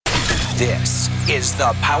This is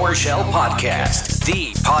the PowerShell Podcast,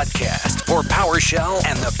 the podcast for PowerShell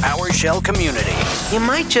and the PowerShell community. You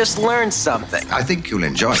might just learn something. I think you'll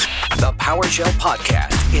enjoy it. The PowerShell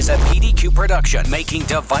Podcast is a PDQ production, making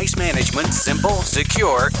device management simple,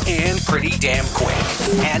 secure, and pretty damn quick.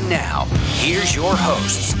 And now, here's your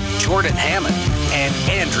hosts, Jordan Hammond and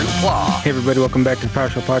Andrew Plaw. Hey everybody, welcome back to the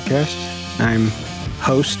PowerShell Podcast. I'm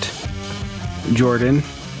host Jordan,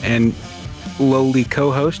 and lowly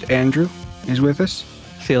co-host Andrew is with us.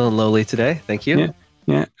 Feeling lowly today, thank you.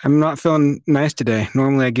 Yeah, I'm not feeling nice today.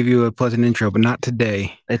 Normally I give you a pleasant intro, but not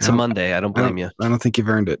today. It's a Monday, I don't blame you. I don't think you've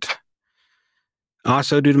earned it.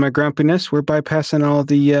 Also, due to my grumpiness, we're bypassing all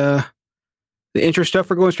the intro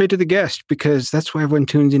stuff. We're going straight to the guest because that's why everyone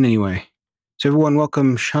tunes in anyway. So everyone,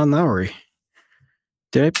 welcome Shaun Lawrie.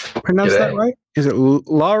 Did I pronounce that right? Is it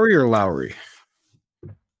Lawrie or Lawrie?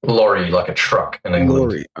 Lawrie, like a truck in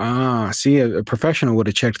England. Lawrie. See, a professional would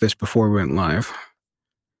have checked this before we went live.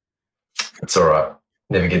 It's all right.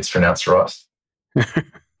 Never gets pronounced right.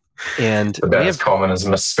 And it's about as common as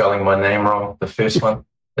misspelling my name wrong, the first one.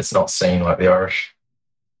 It's not seen like the Irish.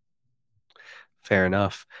 Fair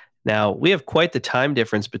enough. Now, we have quite the time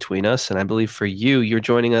difference between us, and I believe for you, you're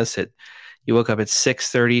joining us you woke up at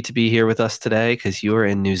 6:30 to be here with us today because you are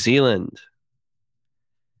in New Zealand.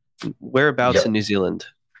 Whereabouts in New Zealand?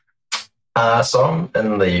 So I'm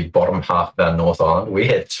in the bottom half of our North Island. We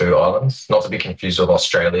have two islands, not to be confused with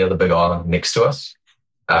Australia, the big island next to us.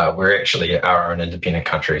 We're actually our own independent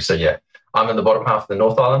country. So yeah, I'm in the bottom half of the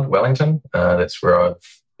North Island, Wellington. That's where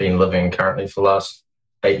I've been living currently for the last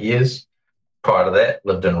 8 years. Prior to that,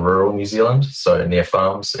 lived in rural New Zealand, so near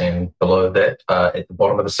farms, and below that, at the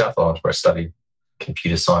bottom of the South Island, where I studied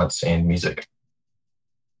computer science and music.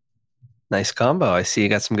 Nice combo. I see you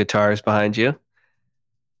got some guitars behind you.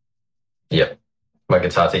 Yep. My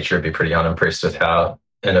guitar teacher would be pretty unimpressed with how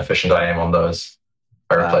inefficient I am on those.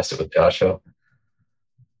 I replaced it with PowerShell.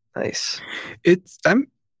 Nice. I'm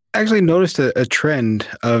actually noticed a trend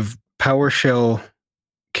of PowerShell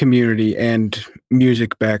community and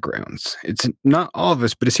music backgrounds. It's not all of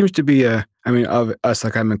us, but it seems to be of us,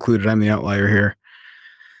 like I'm included. I'm the outlier here.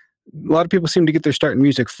 A lot of people seem to get their start in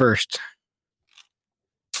music first.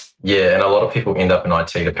 Yeah, and a lot of people end up in IT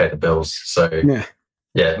to pay the bills. So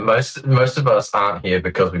yeah, most of us aren't here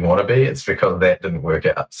because we want to be. It's because that didn't work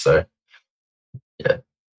out. So yeah.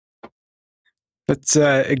 That's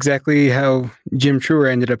exactly how Jim Truer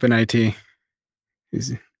ended up in IT. He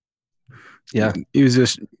was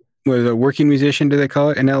a working musician, do they call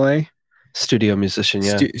it, in LA? Studio musician,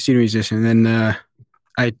 yeah. Studio musician. And then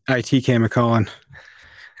IT came a calling.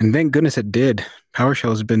 And thank goodness it did. PowerShell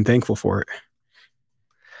has been thankful for it.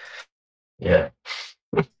 Yeah.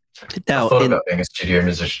 Now, I thought about being a studio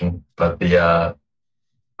musician, but the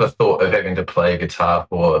thought of having to play guitar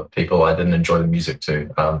for people I didn't enjoy the music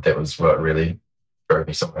to, that was what really drove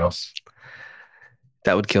me somewhere else.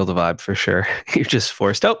 That would kill the vibe for sure. You're just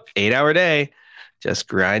forced, 8-hour day, just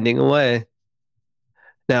grinding away.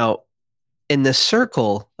 Now, in the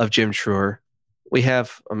circle of Jim Truer, we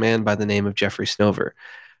have a man by the name of Jeffrey Snover,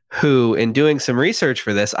 who, in doing some research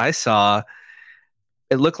for this, I saw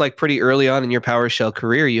it looked like pretty early on in your PowerShell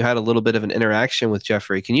career, you had a little bit of an interaction with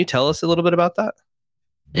Jeffrey. Can you tell us a little bit about that?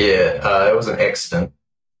 Yeah, it was an accident.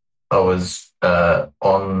 I was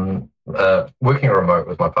working remote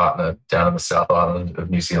with my partner down in the South Island of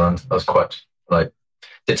New Zealand. I was quite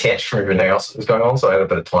detached from everything else that was going on, so I had a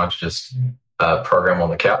bit of time to just program on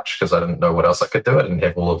the couch because I didn't know what else I could do. I didn't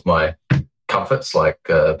have all of my comforts like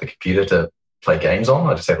the computer to play games on.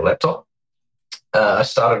 I just had a laptop. I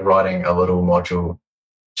started writing a little module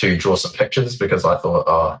to draw some pictures because I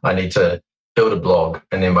thought, I need to build a blog.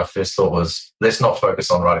 And then my first thought was, let's not focus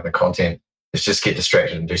on writing the content. Let's just get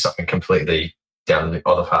distracted and do something completely down the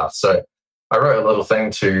other path. So I wrote a little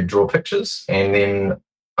thing to draw pictures. And then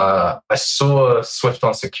I saw Swift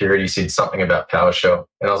on Security said something about PowerShell.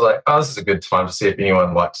 And I was like, this is a good time to see if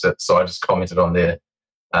anyone likes it. So I just commented on there.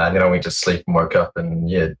 And then I went to sleep and woke up and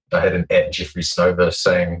I had an @Jeffrey Snover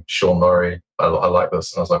saying, Shaun Lawrie, I like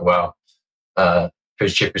this. And I was like, wow,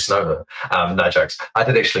 who's Jeffrey Snover? No jokes. I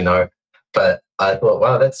did actually know, but I thought,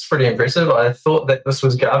 wow, that's pretty impressive. I thought that this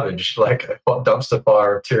was garbage, like a hot dumpster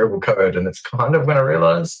fire of terrible code. And it's kind of when I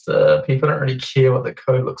realized people don't really care what the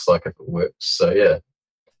code looks like if it works. So yeah,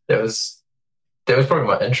 that was probably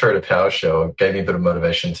my intro to PowerShell. It gave me a bit of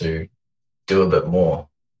motivation to do a bit more.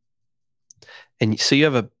 And so you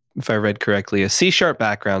have if I read correctly, a C#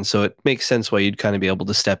 background. So it makes sense why you'd kind of be able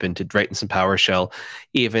to step into writing some PowerShell,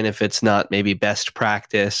 even if it's not maybe best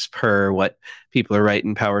practice per what people are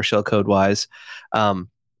writing PowerShell code wise.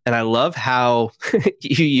 And I love how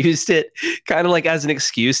you used it kind of like as an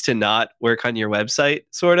excuse to not work on your website,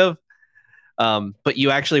 sort of. But you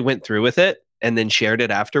actually went through with it and then shared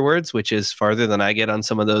it afterwards, which is farther than I get on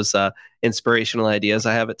some of those inspirational ideas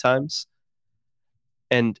I have at times.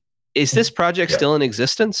 And is this project Yeah. still in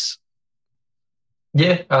existence?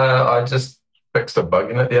 Yeah, I just fixed a bug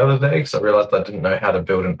in it the other day because I realized I didn't know how to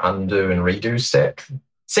build an undo and redo stack.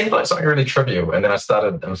 Seemed like something really trivial, and then I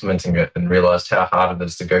started implementing it and realized how hard it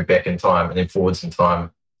is to go back in time and then forwards in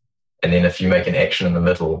time, and then if you make an action in the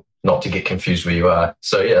middle, not to get confused where you are.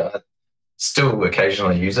 So yeah, I still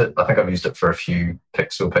occasionally use it. I think I've used it for a few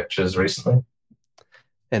pixel pictures recently.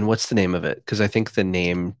 And what's the name of it? Because I think the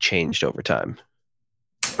name changed over time.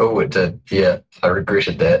 Oh, it did. Yeah, I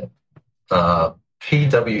regretted that.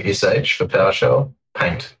 PWSH for PowerShell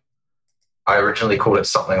Paint. I originally called it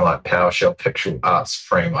something like PowerShell Pixel Arts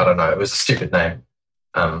Frame. I don't know. It was a stupid name.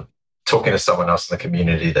 Talking to someone else in the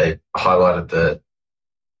community, they highlighted the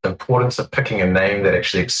importance of picking a name that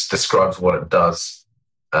actually describes what it does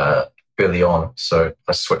early on. So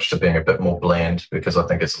I switched to being a bit more bland because I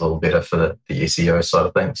think it's a little better for the SEO side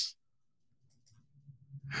of things.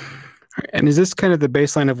 And is this kind of the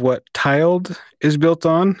baseline of what Tiled is built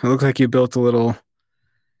on? It looks like you built a little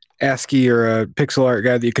ASCII or a pixel art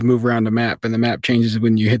guide that you can move around a map, and the map changes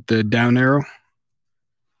when you hit the down arrow.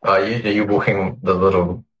 You're walking the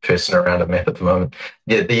little person around a map at the moment.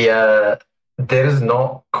 Yeah, that is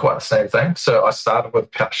not quite the same thing. So I started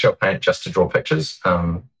with PowerShell Paint just to draw pictures.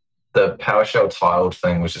 The PowerShell tiled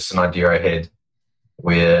thing was just an idea I had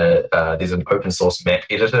where there's an open source map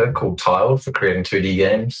editor called Tiled for creating 2D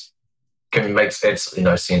games. It makes absolutely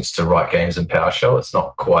no sense to write games in PowerShell. It's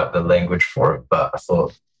not quite the language for it, but I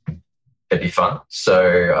thought it'd be fun.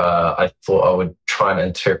 So I thought I would try and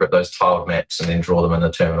interpret those tiled maps and then draw them in the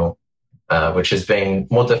terminal, which has been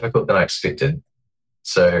more difficult than I expected.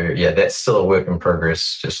 So yeah, that's still a work in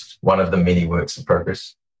progress, just one of the many works in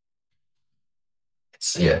progress.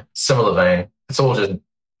 It's similar vein. It's all just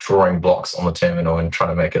drawing blocks on the terminal and trying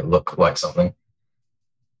to make it look like something.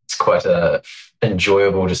 It's quite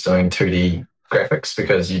enjoyable just doing 2D graphics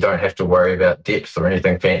because you don't have to worry about depth or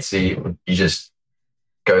anything fancy. You just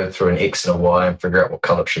go through an X and a Y and figure out what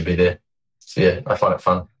color should be there. So yeah, I find it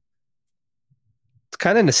fun. It's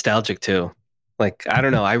kind of nostalgic too. Like, I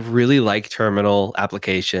don't know, I really like terminal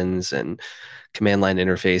applications and command line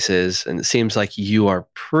interfaces. And it seems like you are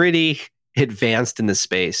pretty advanced in the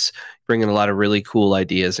space, bringing a lot of really cool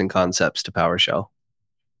ideas and concepts to PowerShell.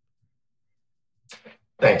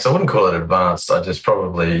 Thanks. I wouldn't call it advanced. I just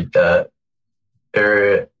probably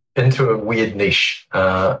into a weird niche.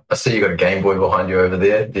 I see you got a Game Boy behind you over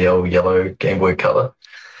there, the old yellow Game Boy Color.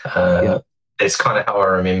 It's kind of how I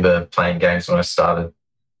remember playing games when I started.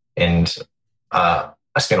 And I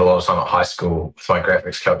spent a lot of time at high school with my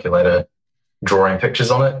graphics calculator drawing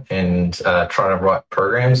pictures on it and trying to write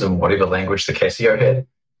programs in whatever language the Casio had.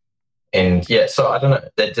 And yeah, so I don't know.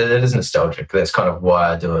 That is nostalgic. That's kind of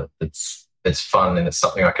why I do it. It's fun and it's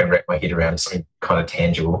something I can wrap my head around. It's something kind of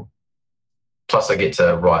tangible. Plus, I get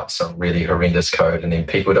to write some really horrendous code, and then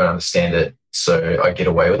people don't understand it, so I get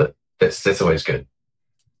away with it. That's always good.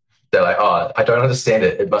 They're like, "Oh, I don't understand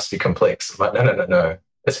it. It must be complex." I'm like, no.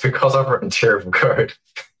 It's because I've written terrible code.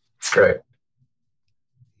 It's great.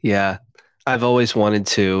 Yeah, I've always wanted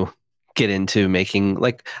to get into making,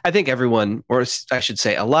 like, I think everyone, or I should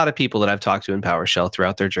say a lot of people that I've talked to in PowerShell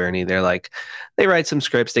throughout their journey, they're like, they write some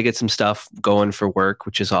scripts, they get some stuff going for work,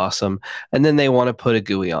 which is awesome, and then they want to put a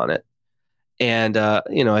GUI on it. And,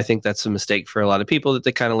 I think that's a mistake for a lot of people that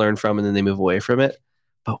they kind of learn from and then they move away from it.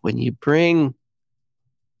 But when you bring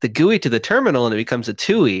the GUI to the terminal and it becomes a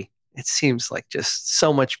TUI, it seems like just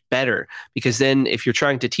so much better, because then if you're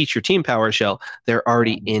trying to teach your team PowerShell, they're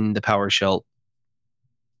already in the PowerShell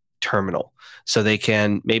terminal. So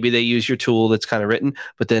maybe they use your tool that's kind of written,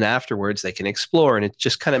 but then afterwards they can explore, and it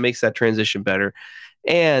just kind of makes that transition better.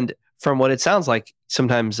 And from what it sounds like,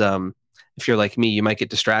 sometimes if you're like me, you might get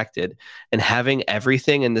distracted, and having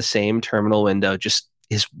everything in the same terminal window just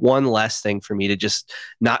is one less thing for me to just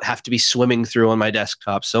not have to be swimming through on my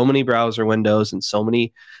desktop. So many browser windows and so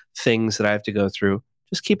many things that I have to go through.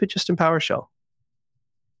 Just keep it just in PowerShell.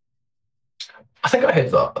 I think I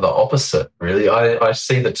have the opposite, really. I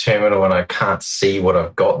see the terminal and I can't see what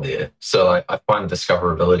I've got there. So I find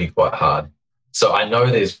discoverability quite hard. So I know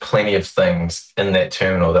there's plenty of things in that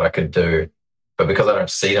terminal that I could do, but because I don't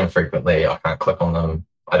see them frequently, I can't click on them.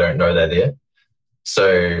 I don't know they're there.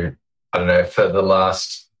 So I don't know, for the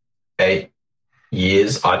last 8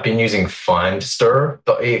 years, I've been using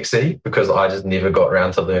findstir.exe because I just never got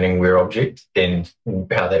around to learning where object and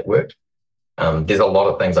how that worked. There's a lot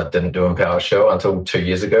of things I didn't do in PowerShell until 2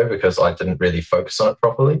 years ago because I didn't really focus on it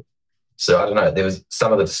properly. So I don't know. There was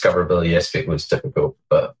some of the discoverability aspect was difficult,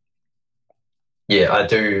 but yeah, I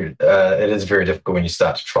do. It is very difficult when you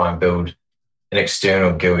start to try and build an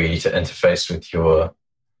external GUI to interface with your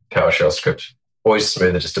PowerShell script. Always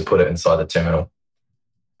smoother just to put it inside the terminal.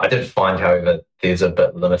 I did find, however, there's a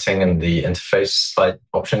bit limiting in the interface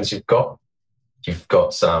options you've got. You've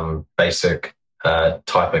got some basic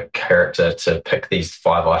type of character to pick these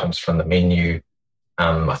 5 items from the menu.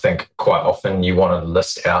 I think quite often you want to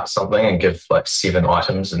list out something and give 7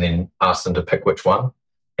 items and then ask them to pick which one.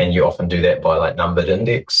 And you often do that by numbered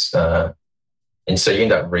index. And so you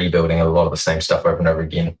end up rebuilding a lot of the same stuff over and over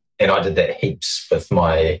again. And I did that heaps with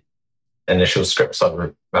my initial scripts I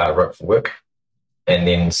wrote for work, and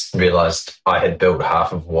then realized I had built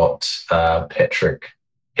half of what Patrick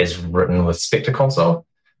has written with Spectre Console.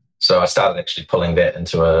 So I started actually pulling that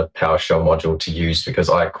into a PowerShell module to use because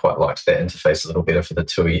I quite liked that interface a little better for the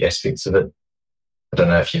TUI aspects of it. I don't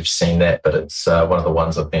know if you've seen that, but it's one of the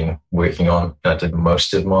ones I've been working on. I did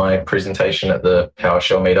most of my presentation at the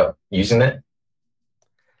PowerShell meetup using that.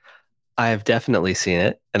 I have definitely seen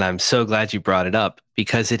it, and I'm so glad you brought it up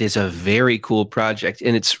because it is a very cool project,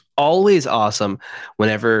 and it's always awesome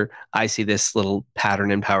whenever I see this little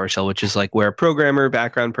pattern in PowerShell, which is where a programmer,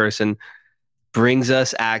 background person brings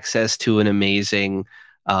us access to an amazing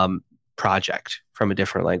project from a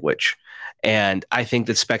different language. And I think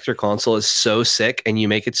that Spectre Console is so sick, and you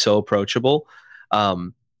make it so approachable.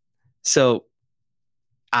 So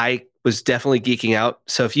I was definitely geeking out.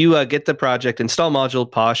 So if you get the project, install module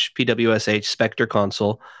posh pwsh Spectre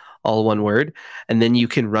Console, all one word, and then you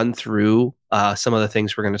can run through some of the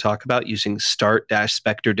things we're going to talk about using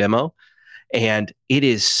start-spectre demo, and it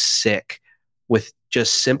is sick with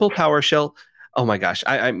just simple PowerShell. Oh my gosh,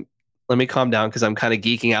 I'm let me calm down because I'm kind of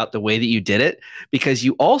geeking out the way that you did it, because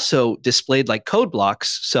you also displayed code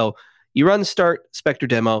blocks. So you run start Spectre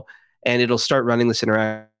demo, and it'll start running this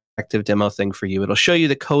interactive demo thing for you. It'll show you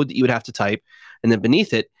the code that you would have to type, and then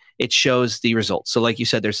beneath it, it shows the results. So like you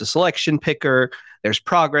said, there's a selection picker, there's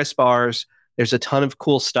progress bars, there's a ton of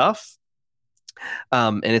cool stuff,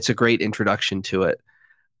 and it's a great introduction to it.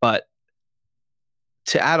 But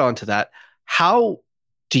to add on to that, how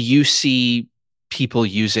do you see people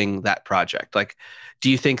using that project? Do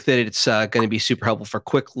you think that it's going to be super helpful for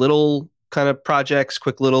quick little kind of projects,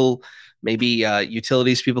 quick little maybe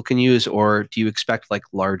utilities people can use, or do you expect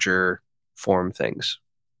larger form things?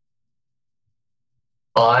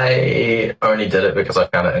 I only did it because I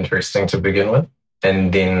found it interesting to begin with,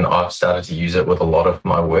 and then I've started to use it with a lot of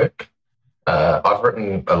my work. I've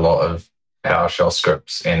written a lot of PowerShell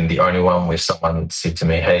scripts, and the only one where someone said to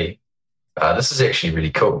me, hey, this is actually really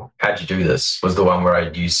cool, how'd you do this, was the one where I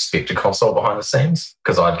used Spectre Console behind the scenes,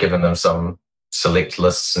 because I'd given them some select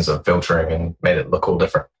lists and some filtering and made it look all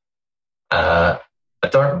different. I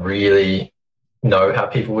don't really know how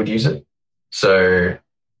people would use it. So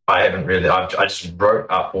I haven't really, I just wrote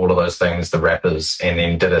up all of those things, the wrappers, and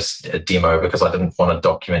then did a demo because I didn't want to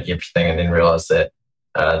document everything and then realize that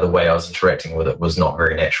the way I was interacting with it was not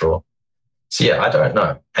very natural. So yeah, I don't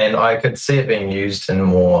know. And I could see it being used in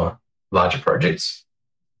more larger projects,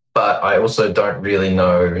 but I also don't really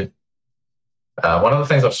know. One of the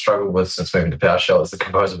things I've struggled with since moving to PowerShell is the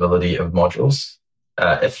composability of modules.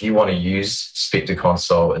 If you want to use Spectre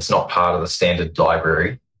Console, it's not part of the standard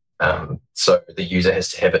library. So the user has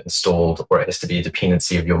to have it installed, or it has to be a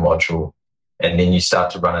dependency of your module. And then you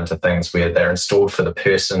start to run into things where they're installed for the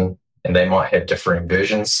person and they might have differing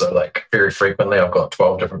versions. So very frequently, I've got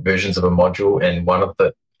 12 different versions of a module, and one of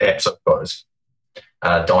the apps I've got is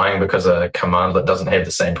dying because a commandlet doesn't have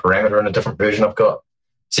the same parameter in a different version I've got.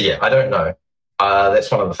 So yeah, I don't know. That's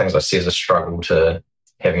one of the things I see as a struggle to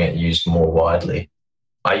having it used more widely.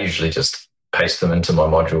 I usually just paste them into my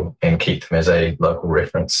module and keep them as a local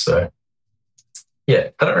reference. So yeah,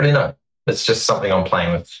 I don't really know. It's just something I'm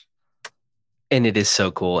playing with. And it is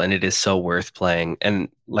so cool, and it is so worth playing. And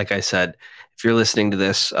like I said, if you're listening to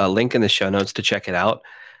this, link in the show notes to check it out.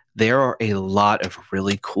 There are a lot of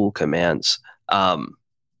really cool commands.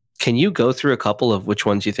 Can you go through a couple of which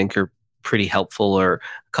ones you think are pretty helpful, or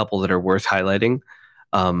a couple that are worth highlighting?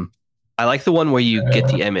 I like the one where you get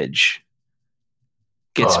the image.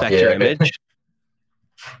 Get Spectre image.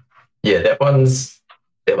 Yeah, that one's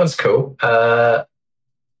cool.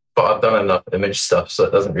 But I've done enough image stuff, so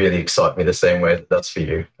it doesn't really excite me the same way that does for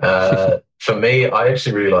you. For me, I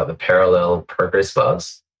actually really like the parallel progress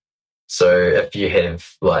bars. So if you have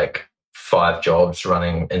 5 jobs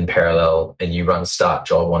running in parallel and you run start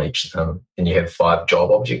job on each of them, and you have 5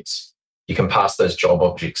 job objects, you can pass those job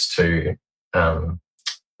objects to, I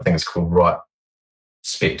think it's called write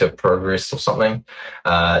Spectre Progress or something.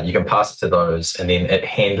 You can pass it to those, and then it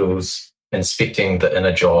handles inspecting the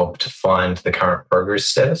inner job to find the current progress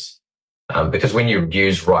status. Because when you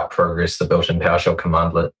use write progress, the built-in PowerShell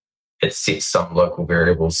commandlet, it sets some local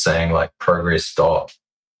variables saying like progress dot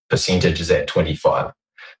percentage is at 25.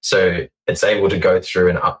 So it's able to go through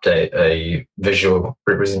and update a visual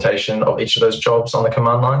representation of each of those jobs on the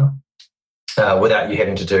command line without you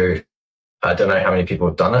having to do, I don't know how many people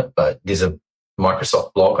have done it, but there's a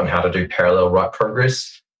Microsoft blog on how to do parallel write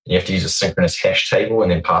progress. You have to use a synchronous hash table and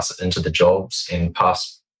then pass it into the jobs and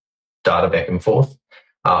pass data back and forth.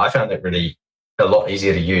 I found that really a lot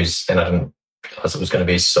easier to use, and I didn't realize it was going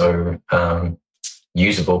to be so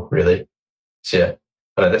usable, really. So yeah,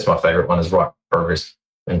 I know that's my favorite one is write progress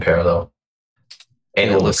in parallel.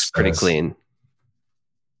 And it looks pretty clean.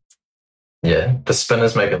 Yeah, the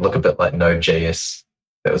spinners make it look a bit like Node.js.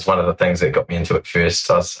 That was one of the things that got me into it first.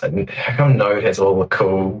 How come Node has all the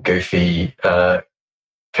cool, goofy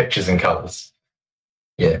pictures and colors?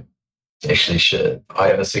 Yeah, actually, shit. I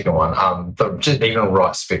have a second one. Just even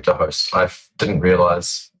write Spectre host. I didn't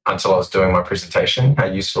realize until I was doing my presentation how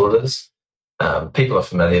useful it is. People are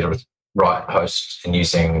familiar with write host and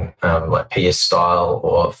using like PS style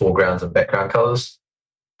or foregrounds and background colors,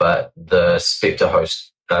 but the Spectre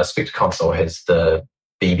host, Spectre console has the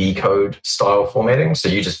BB code style formatting. So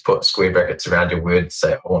you just put square brackets around your words,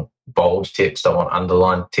 say, I want bold text, I want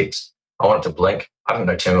underlined text, I want it to blink. I didn't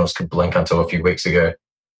know terminals could blink until a few weeks ago.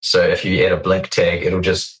 So if you add a blink tag, it'll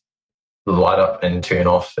just light up and turn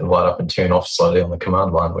off and light up and turn off slowly on the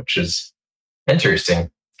command line, which is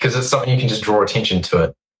interesting because it's something you can just draw attention to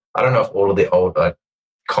it. I don't know if all of the old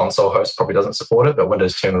console hosts probably doesn't support it, but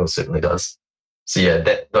Windows Terminal certainly does. So yeah,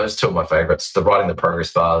 those two are my favorites, the writing the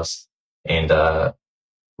progress bars and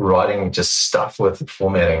writing just stuff with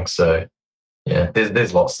formatting. So yeah,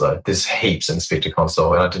 there's lots though. There's heaps in Spectre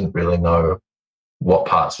console, and I didn't really know what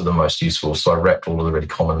parts were the most useful. So I wrapped all of the really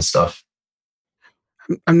common stuff.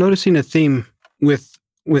 I'm noticing a theme with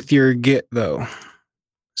your Git though.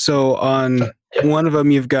 So on one of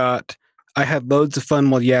them, you've got, I had loads of fun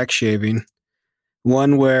while yak shaving.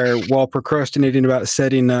 One where while procrastinating about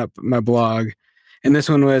setting up my blog. And this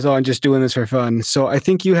one was, I'm just doing this for fun. So I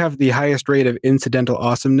think you have the highest rate of incidental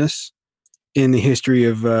awesomeness in the history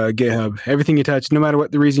of GitHub. Everything you touch, no matter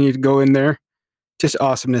what the reason you go in there, just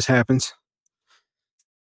awesomeness happens.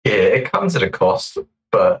 Yeah, it comes at a cost,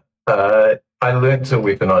 but I learned to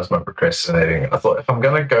weaponize my procrastinating. I thought if I'm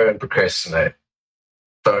going to go and procrastinate,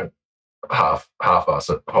 don't half-ass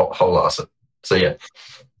it, whole-ass it. So yeah.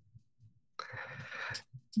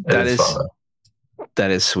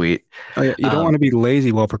 That is sweet. Oh yeah, you don't want to be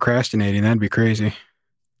lazy while procrastinating. That'd be crazy.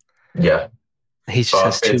 Yeah. He just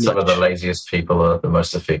has too much. Some of the laziest people are the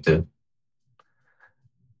most affected.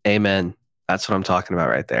 Amen. That's what I'm talking about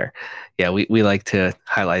right there. Yeah, we like to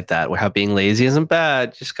highlight that. How being lazy isn't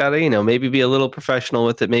bad. Just gotta, maybe be a little professional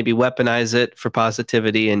with it. Maybe weaponize it for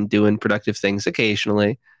positivity and doing productive things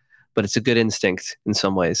occasionally. But it's a good instinct in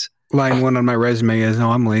some ways. Line 1 on my resume is,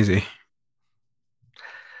 no, I'm lazy.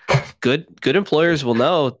 Good employers will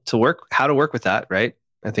know how to work with that, right?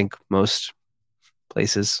 I think most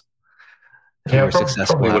places. Yeah,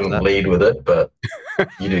 probably wouldn't lead with it, but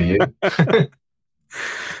you do you.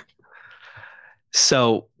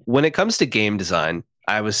 So when it comes to game design,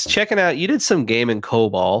 I was checking out, you did some game in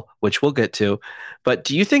COBOL, which we'll get to, but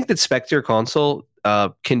do you think that Spectre console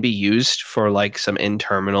can be used for like some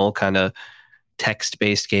in-terminal kind of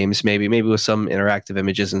text-based games, maybe with some interactive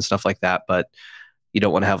images and stuff like that, but you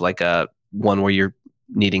don't want to have like a one where you're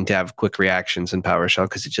needing to have quick reactions in PowerShell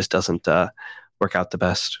because it just doesn't work out the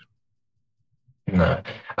best? No.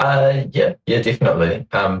 Yeah, definitely.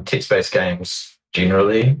 Text-based games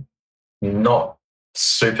generally not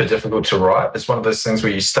super difficult to write. It's one of those things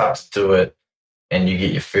where you start to do it and you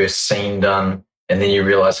get your first scene done, and then you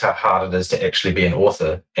realize how hard it is to actually be an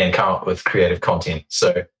author and come up with creative content.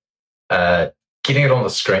 So getting it on the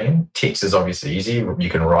screen, text is obviously easy. You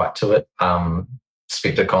can write to it.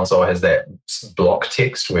 Spectre console has that block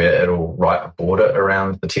text where it'll write a border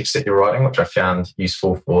around the text that you're writing, which I found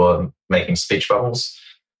useful for making speech bubbles.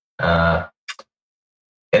 And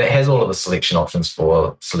it has all of the selection options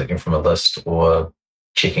for selecting from a list or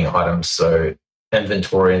checking items. So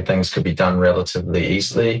inventory and things could be done relatively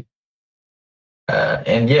easily.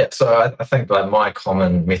 So I think like my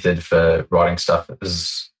common method for writing stuff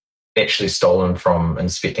is actually stolen from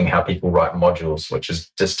inspecting how people write modules, which is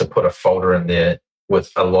just to put a folder in there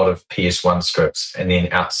with a lot of PS1 scripts, and then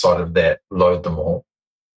outside of that, load them all.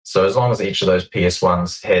 So as long as each of those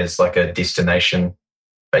PS1s has like a destination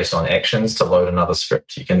based on actions to load another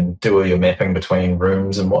script, you can do all your mapping between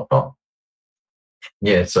rooms and whatnot.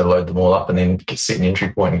 Yeah, so load them all up and then set an entry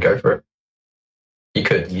point and go for it. You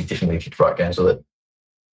definitely could write games with it.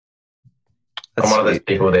 That's I'm one of those sweet.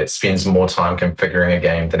 people that spends more time configuring a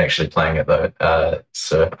game than actually playing it, though.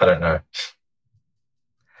 So I don't know.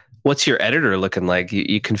 What's your editor looking like?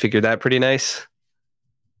 You configure that pretty nice?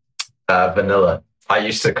 Vanilla. I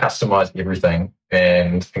used to customize everything,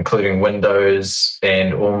 and including Windows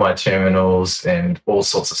and all my terminals and all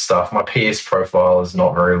sorts of stuff. My PS profile is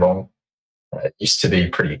not very long. It used to be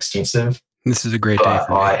pretty extensive. This is a great day But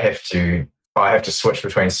for me. I have to switch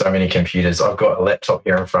between so many computers. I've got a laptop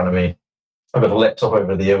here in front of me. I've got a laptop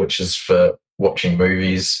over there, which is for watching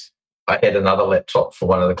movies. I had another laptop for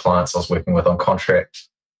one of the clients I was working with on contract.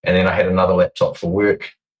 And then I had another laptop for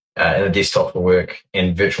work and a desktop for work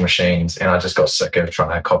and virtual machines. And I just got sick of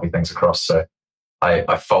trying to copy things across. So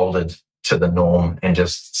I folded to the norm and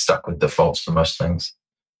just stuck with defaults for most things.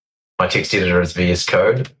 My text editor is VS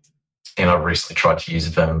Code. And I've recently tried to use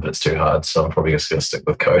Vim, but it's too hard. So I'm probably just going to stick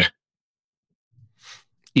with code.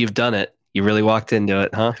 You've done it. You really walked into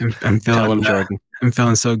it, huh? I'm Tell feeling him, Jordan. I'm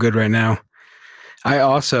feeling so good right now. I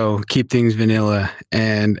also keep things vanilla,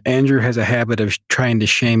 and Andrew has a habit of trying to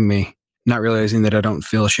shame me, not realizing that I don't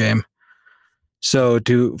feel shame. So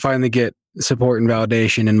to finally get support and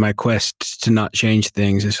validation in my quest to not change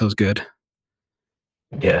things, this feels good.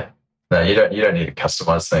 Yeah. No, you don't need to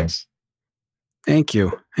customize things. Thank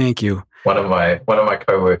you. One of my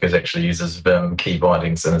coworkers actually uses Vim key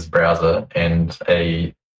bindings in his browser and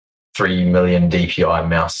a 3 million DPI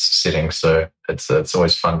mouse setting. So it's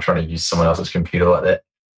always fun trying to use someone else's computer like that.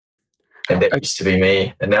 And that used to be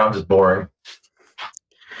me, and now I'm just boring.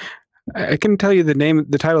 I can tell you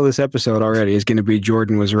the title of this episode already is going to be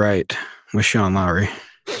Jordan Was Right with Shaun Lawrie.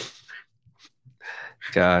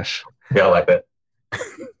 Gosh. Yeah, I like that.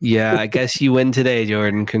 Yeah, I guess you win today,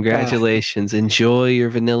 Jordan. Congratulations. Enjoy your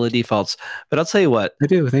vanilla defaults. But I'll tell you what. I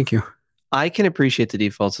do. Thank you. I can appreciate the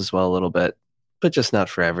defaults as well a little bit, but just not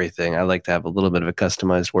for everything. I like to have a little bit of a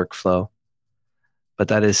customized workflow. But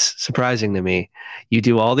that is surprising to me. You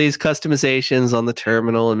do all these customizations on the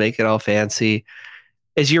terminal and make it all fancy.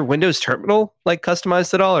 Is your Windows terminal like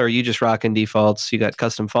customized at all, or are you just rocking defaults? You got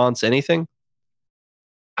custom fonts, anything?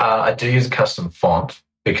 I do use a custom font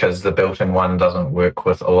because the built-in one doesn't work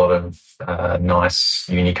with a lot of nice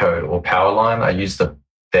Unicode or Powerline. I use what's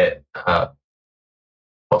it called?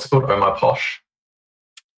 Oh My Posh.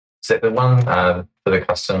 Is that the one for the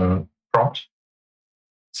custom prompt?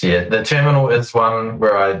 So yeah, the terminal is one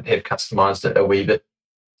where I have customized it a wee bit.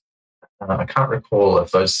 I can't recall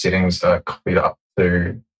if those settings are copied up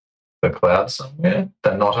to the cloud somewhere.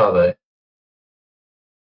 They're not, are they?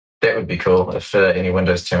 That would be cool if any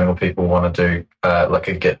Windows terminal people want to do like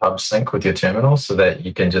a GitHub sync with your terminal so that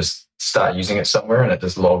you can just start using it somewhere and it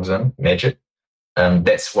just logs in magic.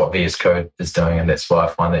 That's what VS Code is doing, and that's why I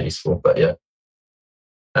find that useful. But yeah.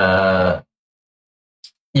 Oh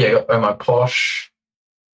My Posh.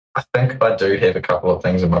 I think I do have a couple of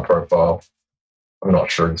things in my profile. I'm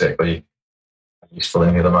not sure exactly how useful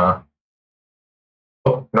any of them are.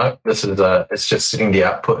 Oh, no, this is it's just setting the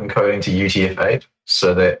output encoding to UTF-8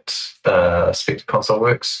 so that Spectre console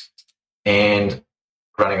works and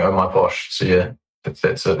running Oh My Posh. So yeah, that's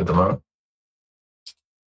it at the moment.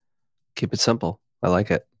 Keep it simple. I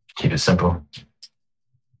like it. Keep it simple.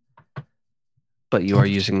 But you are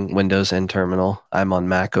using Windows and terminal. I'm on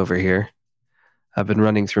Mac over here. I've been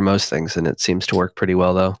running through most things, and it seems to work pretty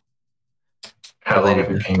well, though. How long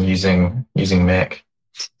have you been using Mac?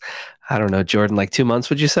 I don't know, Jordan, like 2 months,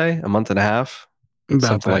 would you say? A month and a half? About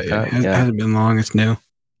something that, like that. It hasn't been long. It's new.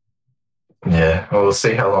 Yeah, well, we'll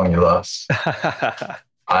see how long you last.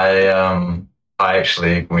 I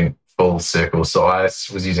actually went full circle. So I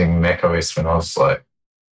was using Mac OS when I was like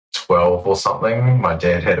 12 or something. My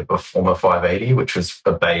dad had a Performer 580, which was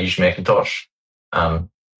a beige Macintosh,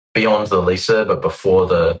 beyond the Lisa, but before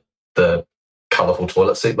the colorful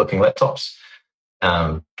toilet seat looking laptops.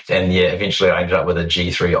 And yeah, eventually I ended up with a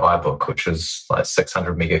G3 iBook, which was like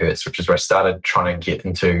 600 megahertz, which is where I started trying to get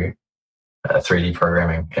into 3D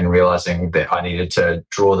programming and realizing that I needed to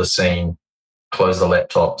draw the scene, close the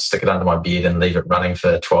laptop, stick it under my bed and leave it running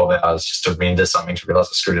for 12 hours just to render something to realize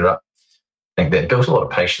I screwed it up. I think that built a lot of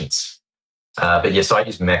patience. But yes, I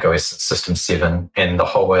used Mac OS System 7 and the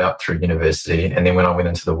whole way up through university. And then when I went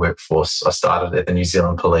into the workforce, I started at the New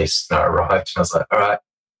Zealand Police and I arrived and I was like, all right,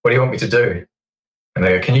 what do you want me to do? And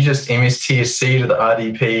they go, can you just MSTSC to the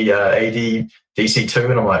RDP AD DC2?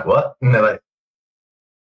 And I'm like, what? And they're like,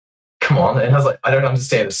 come on. And I was like, I don't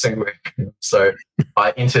understand a single word. So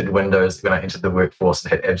I entered Windows when I entered the workforce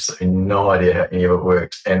and had absolutely no idea how any of it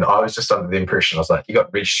worked. And I was just under the impression, I was like, you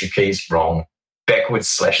got registry keys wrong. backwards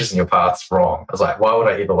slashes in your path's wrong. I was like, why would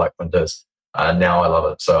I ever like Windows? Now I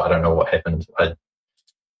love it. So I don't know what happened.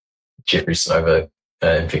 Jeffrey Snover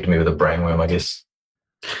infected me with a brainworm, I guess.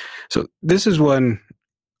 So this is one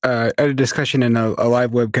I had a discussion in a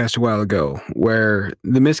live webcast a while ago where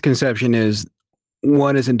the misconception is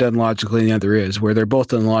one isn't done logically and the other is, where they're both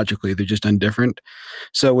done logically, they're just done different.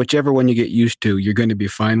 So whichever one you get used to, you're going to be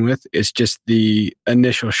fine with. It's just the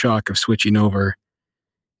initial shock of switching over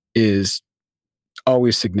is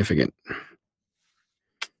always significant.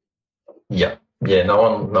 Yeah. No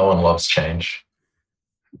one loves change.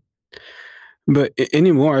 But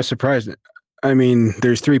anymore, I was surprised. I mean,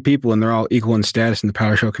 there's 3 people and they're all equal in status in the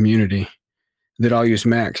PowerShell community that all use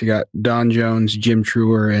Macs. You got Don Jones, Jim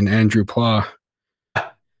Truer, and Andrew Plah.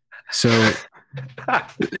 So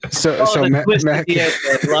Mac, love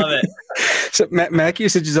it. So Mac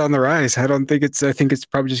usage is on the rise. I think it's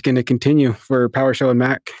probably just going to continue for PowerShell and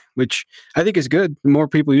Mac, which I think is good. The more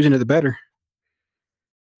people using it, the better.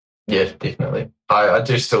 Yeah, definitely. I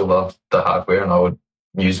do still love the hardware, and I would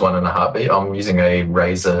use one in a heartbeat. I'm using a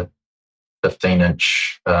Razer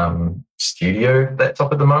 15-inch studio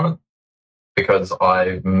laptop at the moment because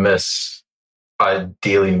I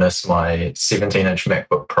dearly miss my 17-inch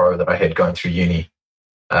MacBook Pro that I had going through uni.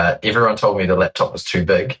 Everyone told me the laptop was too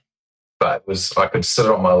big, but I could sit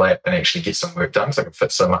on my lap and actually get some work done because I could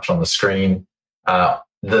fit so much on the screen.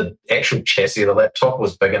 The actual chassis of the laptop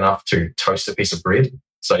was big enough to toast a piece of bread.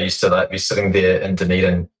 So I used to be sitting there in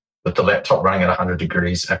Dunedin with the laptop running at 100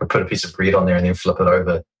 degrees. I could put a piece of bread on there and then flip it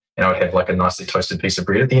over, and I would have like a nicely toasted piece of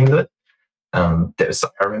bread at the end of it. That was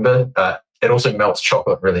something I remember. It also melts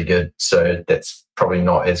chocolate really good, so that's probably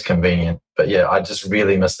not as convenient. But yeah, I just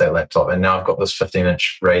really miss that laptop. And now I've got this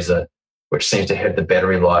 15-inch Razer, which seems to have the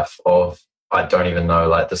battery life of, I don't even know,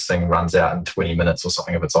 like this thing runs out in 20 minutes or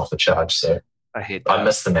something if it's off the charge. So I hate that. I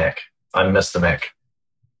miss the Mac.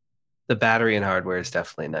 The battery and hardware is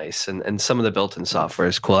definitely nice, and some of the built-in software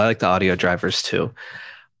is cool. I like the audio drivers too.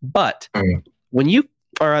 But when you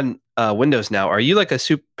are on Windows now, are you like a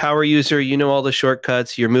super power user? You know all the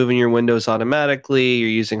shortcuts, you're moving your windows automatically, you're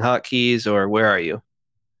using hotkeys, or where are you?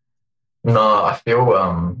 No, I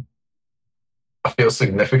feel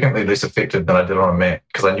significantly less effective than I did on a Mac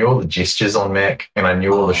because I knew all the gestures on Mac and I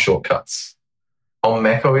knew all the shortcuts. On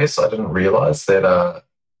Mac OS, I didn't realize that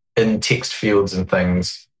in text fields and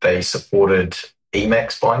things, they supported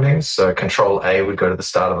Emacs bindings. So Control A would go to the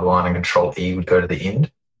start of the line and Control E would go to the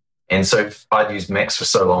end. And so I'd used Macs for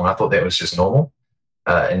so long, I thought that was just normal.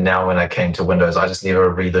 And now when I came to Windows, I just never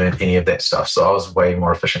relearned any of that stuff. So I was way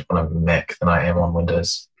more efficient on a Mac than I am on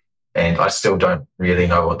Windows. And I still don't really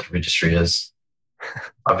know what the registry is.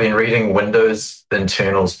 I've been reading Windows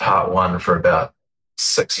Internals Part 1 for about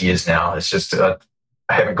 6 years now. It's just I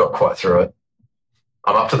haven't got quite through it.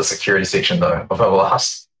 I'm up to the security section, though, of the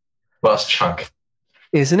last chunk.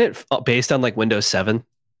 Isn't it based on like Windows 7?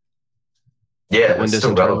 Yeah, Windows it's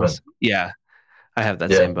still Internals? relevant. Yeah, I have that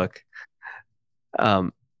same book.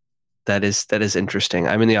 That is interesting.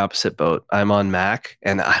 I'm in the opposite boat. I'm on Mac,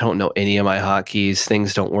 and I don't know any of my hotkeys.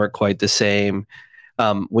 Things don't work quite the same.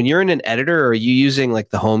 When you're in an editor, are you using like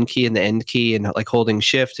the home key and the end key and like holding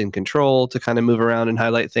shift and control to kind of move around and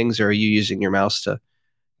highlight things, or are you using your mouse to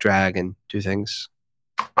drag and do things?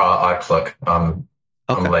 I click. I'm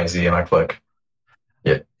lazy and I click.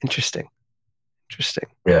 Yeah. Interesting.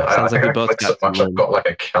 Yeah, Sounds like we both click so much. I've got like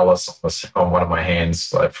a callus on one of my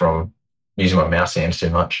hands, like from using my mouse hands too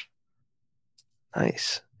much.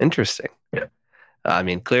 Nice. Interesting. Yeah. I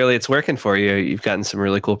mean, clearly it's working for you. You've gotten some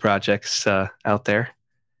really cool projects out there.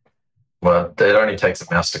 Well, it only takes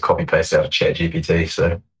a mouse to copy paste out of ChatGPT,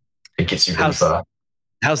 so it gets you really far.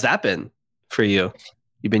 How's that been for you?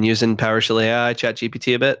 You've been using PowerShell AI,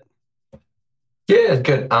 ChatGPT a bit? Yeah,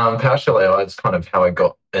 good. PowerShell AI is kind of how I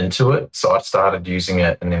got into it. So I started using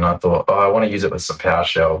it, and then I thought, I want to use it with some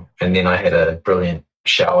PowerShell. And then I had a brilliant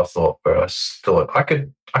shower thought where I thought I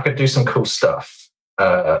could do some cool stuff.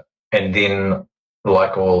 And then,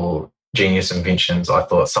 like all genius inventions, I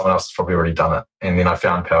thought someone else has probably already done it. And then I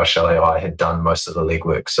found PowerShell AI had done most of the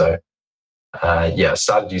legwork. So I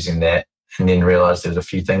started using that, and then realized there's a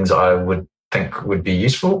few things I would think would be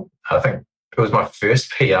useful. I think it was my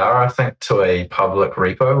first PR, I think, to a public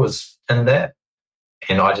repo was in that.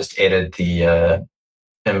 And I just added the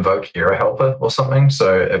invoke error helper or something.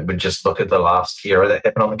 So it would just look at the last error that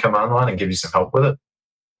happened on the command line and give you some help with it.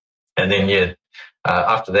 And then,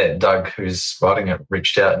 after that, Doug, who's writing it,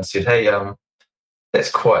 reached out and said, hey,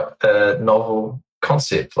 that's quite a novel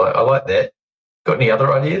concept. Like, I like that. Got any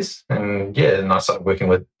other ideas? And I started working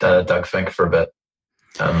with Doug Fink for a bit.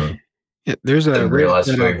 Yeah, there's a Didn't Reddit realize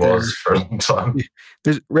thread who he out there. was for a long time. Yeah,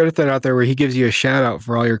 there's a Reddit thread out there where he gives you a shout out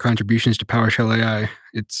for all your contributions to PowerShell AI.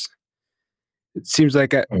 It seems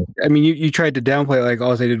like I mean, you tried to downplay it, like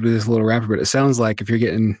all they did with this little wrapper, but it sounds like if you're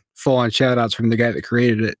getting full on shout outs from the guy that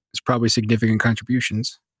created it, it's probably significant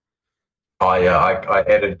contributions. I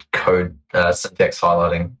added code syntax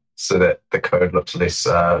highlighting so that the code looks less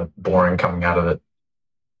boring coming out of it.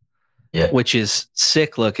 Yeah, which is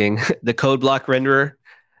sick looking. The code block renderer.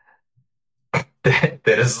 that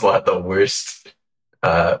is like the worst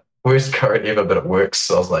code ever, but it works.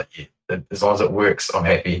 So I was like, yeah, as long as it works, I'm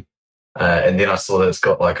happy. And then I saw that it's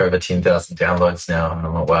got like over 10,000 downloads now, and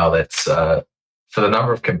I'm like, wow, that's for the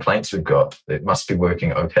number of complaints we've got, it must be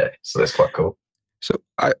working okay. So that's quite cool. So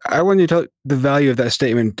I want you to tell the value of that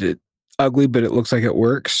statement. Ugly, but it looks like it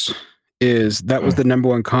works. That was the number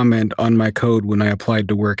one comment on my code when I applied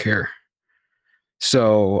to work here.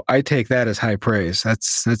 So I take that as high praise.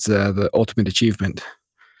 That's the ultimate achievement.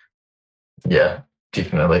 Yeah,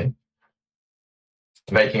 definitely.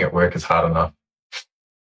 Making it work is hard enough.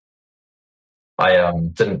 I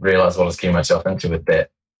didn't realize what I was getting myself into with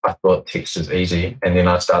that. I thought text was easy, and then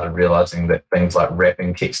I started realizing that things like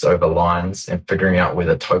wrapping text over lines and figuring out where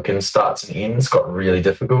the token starts and ends got really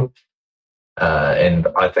difficult. And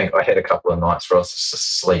I think I had a couple of nights where I was just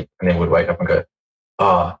asleep and then would wake up and go,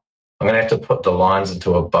 oh, I'm going to have to put the lines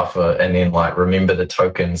into a buffer and then like remember the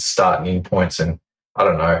tokens, start and end points. And I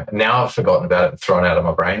don't know. Now I've forgotten about it and thrown it out of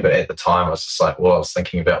my brain. But at the time, I was just like, what I was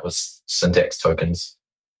thinking about was syntax tokens.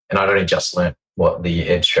 And I'd only just learnt what the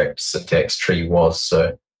abstract syntax tree was.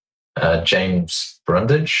 So James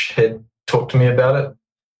Brundage had talked to me about it.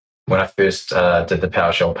 When I first did the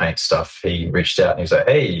PowerShell paint stuff, he reached out and he was like,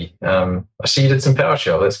 hey, I see you did some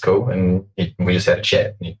PowerShell. That's cool. And we just had a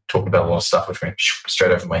chat and he talked about a lot of stuff, which went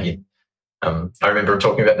straight over my head. I remember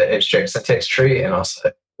talking about the abstract syntax tree and I was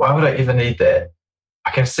like, why would I ever need that?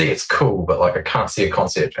 I can see it's cool, but like I can't see a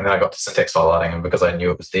concept. And then I got to syntax highlighting, and because I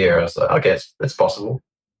knew it was there, I was like, okay, it's possible.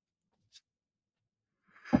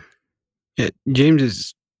 Yeah, James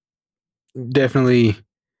is definitely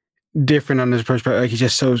different on his perspective. Like he's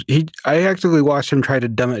just I actively watched him try to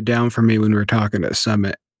dumb it down for me when we were talking at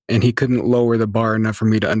Summit, and he couldn't lower the bar enough for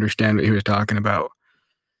me to understand what he was talking about.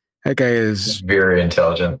 That guy is very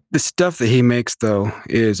intelligent. The stuff that he makes, though,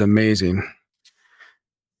 is amazing.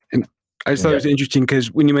 And I just thought it was interesting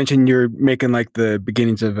because when you mentioned you're making like the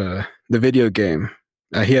beginnings of the video game,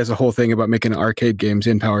 he has a whole thing about making arcade games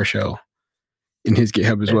in PowerShell in his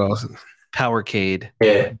GitHub as well. Powercade.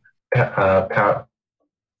 Yeah.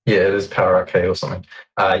 Yeah, it is Power Arcade or something.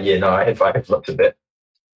 I have looked at that.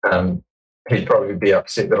 He'd probably be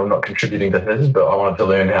upset that I'm not contributing to his, but I wanted to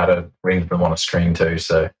learn how to render them on a screen too.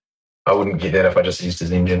 So I wouldn't get that if I just used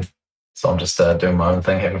his engine. So I'm just doing my own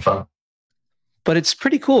thing, having fun. But it's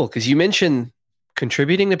pretty cool because you mentioned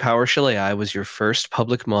contributing to PowerShell AI was your first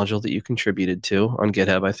public module that you contributed to on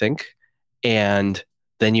GitHub, I think. And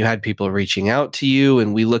then you had people reaching out to you,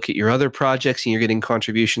 and we look at your other projects and you're getting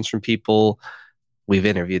contributions from people. We've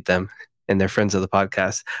interviewed them and they're friends of the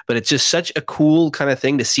podcast, but it's just such a cool kind of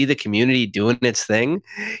thing to see the community doing its thing.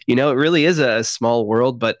 You know, it really is a small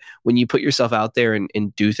world, but when you put yourself out there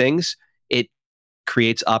and do things, it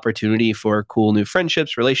creates opportunity for cool new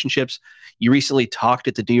friendships, relationships. You recently talked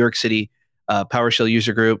at the New York City PowerShell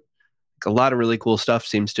user group. A lot of really cool stuff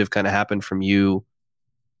seems to have kind of happened from you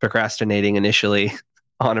procrastinating initially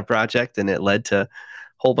on a project, and it led to a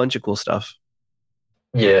whole bunch of cool stuff.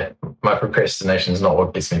 Yeah, my procrastination is not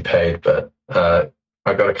what gets me paid, but I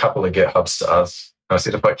got a couple of GitHub stars. I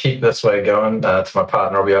said, if I keep this way going to my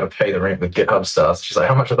partner, I'll be able to pay the rent with GitHub stars. She's like,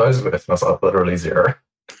 how much are those worth? And I was like, literally zero.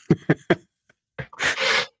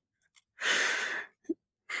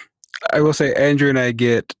 I will say Andrew and I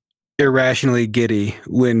get irrationally giddy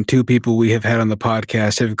when two people we have had on the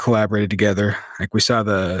podcast have collaborated together. Like we saw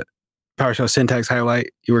the PowerShell syntax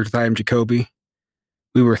highlight. You worked with I.M. Jacoby.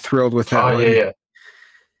 We were thrilled with that one. Yeah.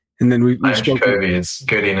 And then we I.M. Jacoby is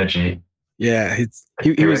good energy. Yeah,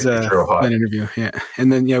 he was a fun interview. Yeah.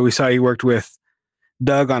 And then, we saw you worked with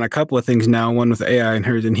Doug on a couple of things now, one with AI and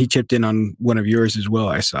hers, and he chipped in on one of yours as well,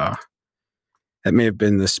 I saw. That may have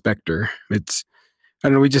been the Spectre. I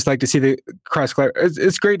don't know, we just like to see the cross-collaboration.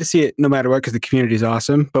 It's great to see it no matter what because the community is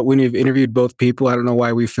awesome. But when you've interviewed both people, I don't know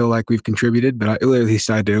why we feel like we've contributed, but at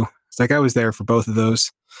least I do. It's like I was there for both of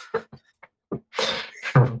those.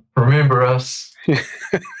 Remember us.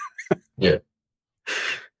 Yeah.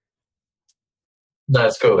 No,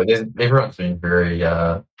 it's cool. Everyone's been very,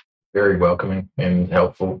 very welcoming and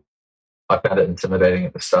helpful. I found it intimidating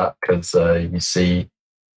at the start because you see,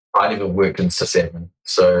 I never worked in sysadmin.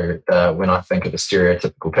 So when I think of a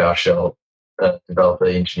stereotypical PowerShell developer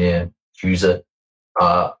engineer, user.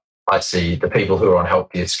 I see the people who are on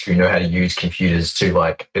help desk who know how to use computers to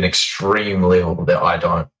like an extreme level that I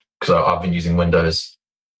don't, because I've been using Windows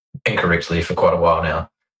incorrectly for quite a while now.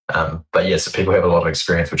 But yeah, so people have a lot of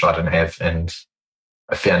experience, which I didn't have. And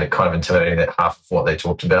I found it kind of intimidating that half of what they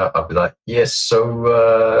talked about, I'd be like, yes,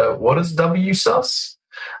 so what is WSUS?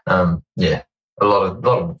 Yeah, a lot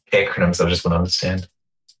of acronyms I just want to understand.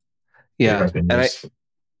 Yeah. And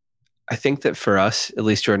I think that for us, at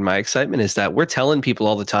least Jordan, my excitement is that we're telling people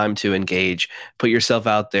all the time to engage, put yourself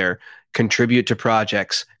out there, contribute to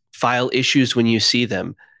projects, file issues when you see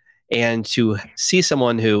them, and to see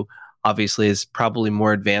someone who obviously is probably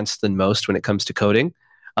more advanced than most when it comes to coding.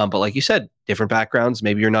 But like you said, different backgrounds,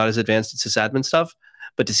 maybe you're not as advanced in sysadmin stuff,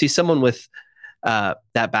 but to see someone with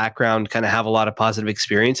that background kind of have a lot of positive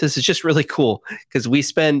experiences is just really cool, because we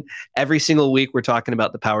spend every single week we're talking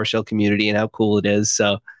about the PowerShell community and how cool it is.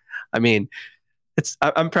 So I mean,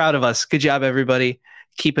 I'm proud of us. Good job, everybody.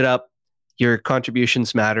 Keep it up. Your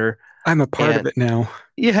contributions matter. I'm a part of it now.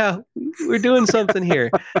 Yeah, we're doing something here.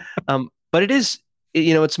 But it is,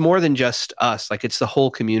 it's more than just us. Like, it's the whole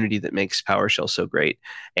community that makes PowerShell so great.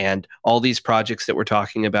 And all these projects that we're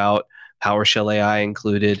talking about, PowerShell AI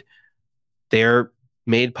included, they're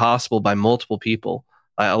made possible by multiple people.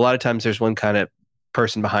 A lot of times there's one kind of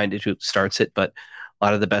person behind it who starts it, but a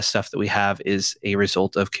lot of the best stuff that we have is a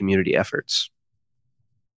result of community efforts.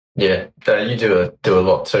 Yeah, you do a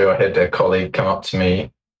lot too. I had a colleague come up to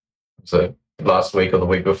me, so last week or the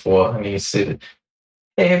week before, and he said,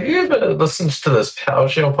 "Hey, have you ever listened to this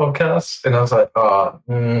PowerShell podcast?" And I was like, "Oh,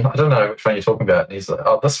 I don't know which one you're talking about." And he's like,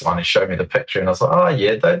 "Oh, this one." He showed me the picture, and I was like, "Oh,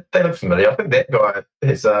 yeah, they look familiar. I think that guy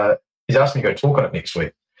has he's asked me to go talk on it next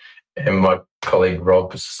week." And my colleague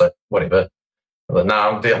Rob was just like, "Whatever." I'm like, "No,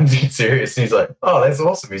 I'm dead serious." And he's like, "Oh, that's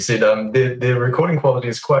awesome." He said, "The recording quality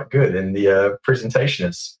is quite good, and the presentation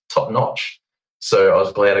is top notch." So I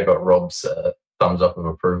was glad I got Rob's thumbs up of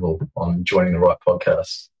approval on joining the right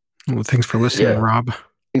podcast. Well, thanks for listening, Rob.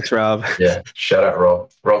 Thanks, Rob. Yeah, shout out Rob.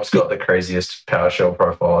 Rob's got the craziest PowerShell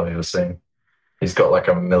profile I've ever seen. He's got like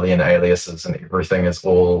 1 million aliases, and everything is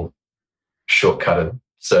all shortcutted.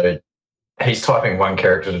 So he's typing one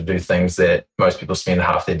character to do things that most people spend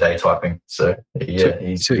half their day typing. So yeah,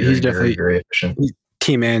 he's definitely very efficient.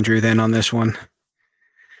 Team Andrew then on this one.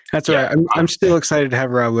 That's all right. I'm still excited to have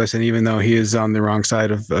Rob listen, even though he is on the wrong side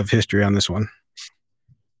of history on this one.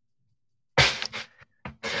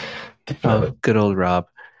 Oh, good old Rob.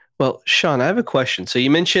 Well, Shaun, I have a question. So you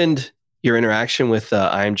mentioned your interaction with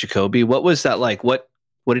I Am Jacoby. What was that like? What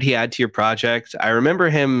did he add to your project? I remember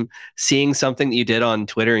him seeing something that you did on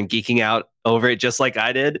Twitter and geeking out over it just like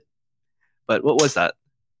I did. But what was that?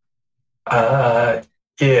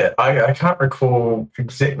 Yeah, I can't recall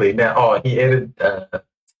exactly now. Oh, he added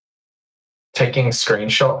taking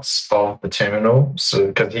screenshots of the terminal. So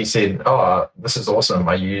because he said, "Oh, this is awesome.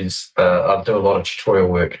 I do a lot of tutorial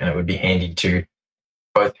work, and it would be handy to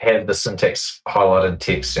both have the syntax highlighted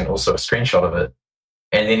text and also a screenshot of it."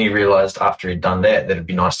 And then he realized after he'd done that it'd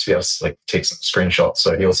be nice to be able to select text and screenshot.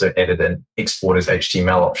 So he also added an export as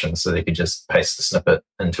HTML option so that he could just paste the snippet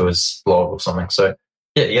into his blog or something. So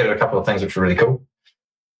yeah, he added a couple of things which were really cool.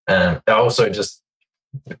 I also just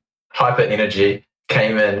hyper energy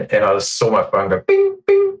came in, and I just saw my phone go bing,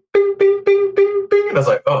 bing, bing, bing, bing, bing, bing. And I was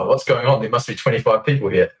like, "Oh, what's going on? There must be 25 people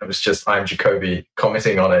here." It was just I Am Jacoby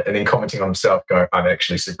commenting on it, and then commenting on himself going, "I'm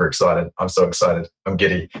actually super excited. I'm so excited. I'm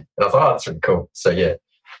giddy." And I was like, "Oh, that's really cool." So yeah,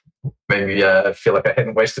 made me feel like I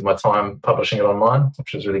hadn't wasted my time publishing it online,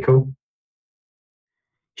 which was really cool.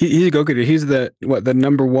 He's a go-getter. He's the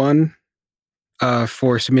number one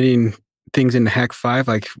for submitting things into Hack 5.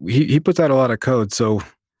 Like he puts out a lot of code, so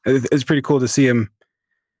it's pretty cool to see him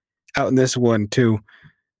out in this one too.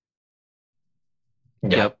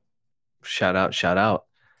 Yeah. Yep. Shout out.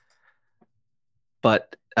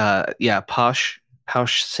 But Posh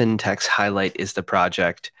Syntax Highlight is the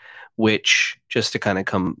project, which, just to kind of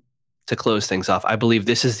come to close things off, I believe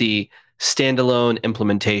this is the standalone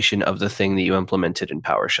implementation of the thing that you implemented in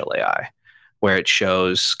PowerShell AI, where it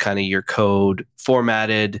shows kind of your code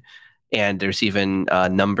formatted, and there's even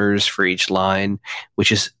numbers for each line,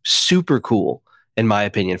 which is super cool, in my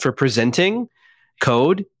opinion. For presenting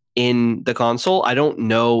code in the console, I don't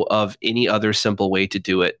know of any other simple way to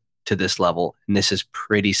do it to this level. And this is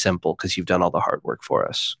pretty simple because you've done all the hard work for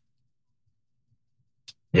us.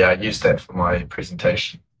 Yeah, I used that for my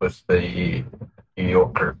presentation with the New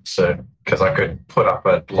York group. So, because I could put up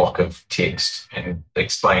a block of text and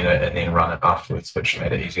explain it and then run it afterwards, which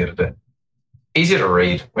made it easier to do. Easier to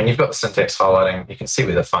read. When you've got the syntax highlighting, you can see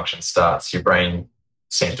where the function starts. Your brain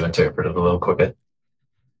seems to interpret it a little quicker.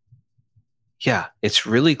 Yeah, it's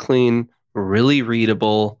really clean, really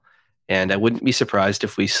readable, and I wouldn't be surprised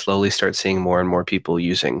if we slowly start seeing more and more people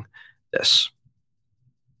using this.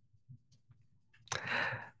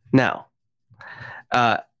 Now,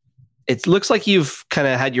 it looks like you've kind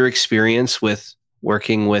of had your experience with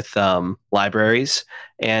working with libraries,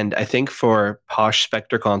 and I think for Posh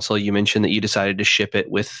Spectre Console, you mentioned that you decided to ship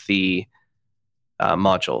it with the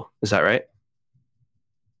module. Is that right?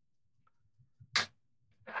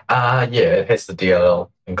 Yeah, it has the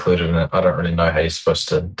DLL included in it. I don't really know how you're supposed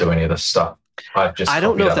to do any of this stuff. I've just I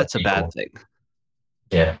don't know copied if other that's a bad people. thing.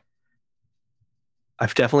 Yeah.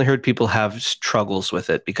 I've definitely heard people have struggles with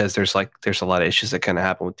it because there's a lot of issues that kind of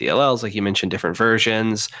happen with DLLs. Like you mentioned, different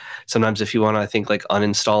versions. Sometimes if you want to, I think, like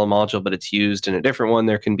uninstall a module, but it's used in a different one,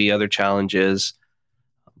 there can be other challenges.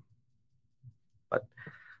 But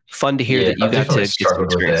fun to hear Yeah, that you I've got definitely to get some struggled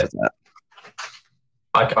with experience that. with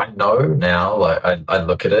that. I know now, like I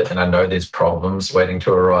look at it and I know there's problems waiting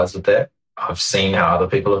to arise with that. I've seen how other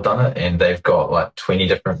people have done it, and they've got like 20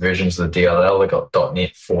 different versions of the DLL. They've got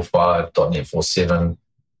 .NET 4.5, .NET 4.7,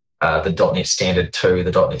 the .NET Standard 2,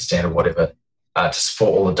 the .NET Standard whatever, to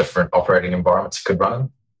support all the different operating environments it could run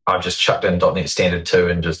in. I've just chucked in .NET Standard 2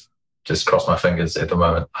 and just crossed my fingers at the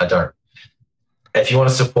moment. I don't. If you want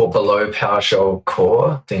to support below PowerShell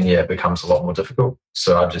core, then yeah, it becomes a lot more difficult.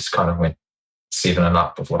 So I just kind of went 7 and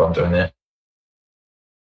up with what I'm doing there.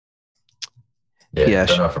 Yeah, Yeah.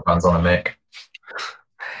 don't know if it runs on a Mac.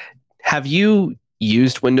 Have you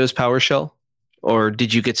used Windows PowerShell, or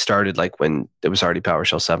did you get started like when it was already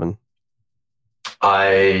PowerShell 7?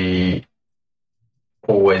 I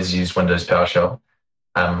always use Windows PowerShell.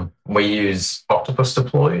 We use Octopus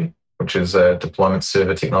Deploy, which is a deployment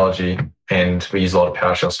server technology, and we use a lot of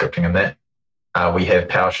PowerShell scripting in that. We have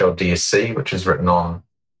PowerShell DSC, which is written on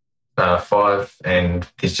 5, and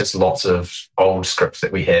there's just lots of old scripts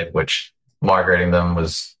that we have, which migrating them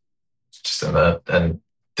was just in the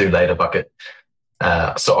do later bucket.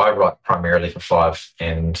 So I write primarily for 5,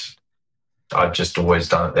 and I've just always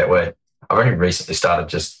done it that way. I've only recently started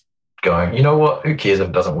just going, you know what, who cares if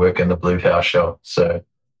it doesn't work in the blue PowerShell? So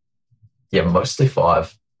yeah, mostly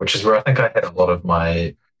 5, which is where I think I had a lot of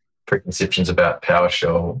my preconceptions about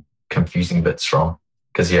PowerShell confusing bits from.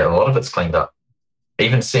 Because yeah, a lot of it's cleaned up.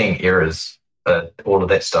 Even seeing errors, all of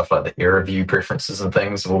that stuff like the error view preferences and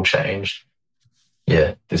things have all changed.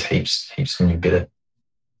 Yeah, there's heaps new better.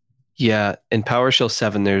 Yeah, in PowerShell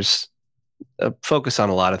 7, there's a focus on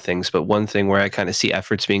a lot of things, but one thing where I kind of see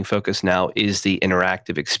efforts being focused now is the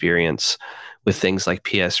interactive experience with things like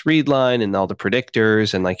PS readline and all the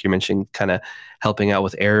predictors, and like you mentioned, kind of helping out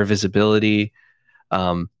with error visibility.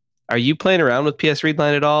 Are you playing around with PS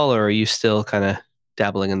readline at all, or are you still kind of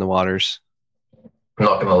dabbling in the waters? I'm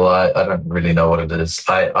not gonna lie, I don't really know what it is.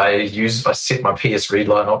 I set my PS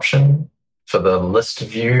readline option for the list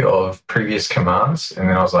view of previous commands, and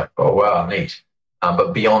then I was like, oh wow, neat.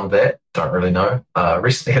 But beyond that, don't really know.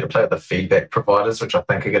 Recently had to play with the feedback providers, which I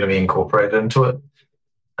think are going to be incorporated into it,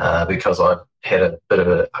 because I've had a bit of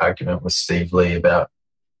an argument with Steve Lee about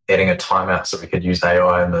adding a timeout so we could use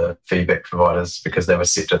AI in the feedback providers because they were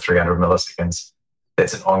set to 300 milliseconds.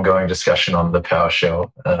 That's an ongoing discussion on the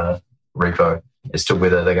PowerShell repo as to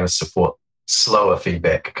whether they're going to support slower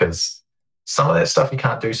feedback, because some of that stuff you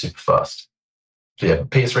can't do super fast. So yeah,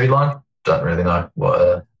 PS readline, don't really know.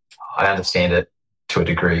 I understand it to a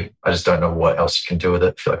degree. I just don't know what else you can do with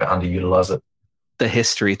it. I feel like I underutilize it. The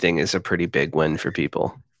history thing is a pretty big win for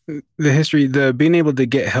people. The history, the being able to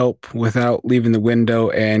get help without leaving the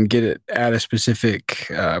window and get it at a specific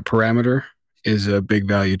parameter is a big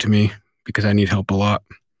value to me because I need help a lot.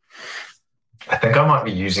 I think I might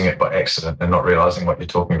be using it by accident and not realizing what you're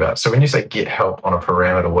talking about. So when you say get help on a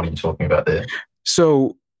parameter, what are you talking about there?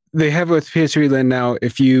 So they have with PS3 Land now,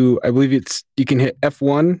 I believe you can hit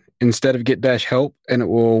F1 instead of get -help, and it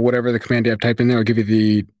will, whatever the command you have typed in there, will give you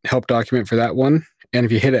the help document for that one. And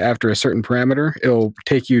if you hit it after a certain parameter, it'll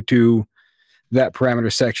take you to that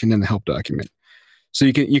parameter section in the help document. So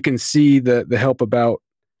you can see the help about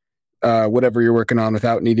whatever you're working on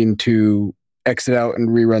without needing to exit out and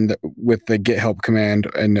rerun with the get help command,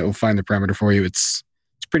 and it'll find the parameter for you. It's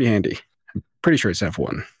pretty handy. I'm pretty sure it's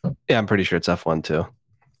F1. Yeah, I'm pretty sure it's F1 too.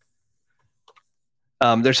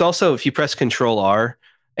 There's also, if you press Control R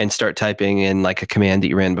and start typing in like a command that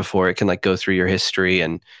you ran before, it can like go through your history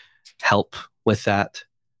and help with that.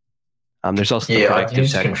 There's also the I've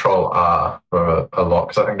used Control R for a lot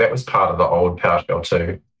because I think that was part of the old PowerShell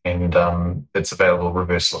too, and it's available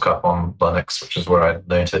reverse lookup on Linux, which is where I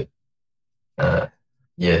learned it.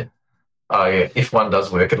 Yeah. If one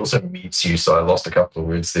does work, it also mutes you, so I lost a couple of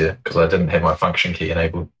words there because I didn't have my function key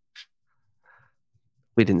enabled.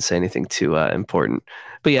 we didn't say anything too important.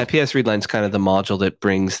 But yeah, PS Readline is kind of the module that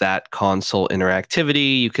brings that console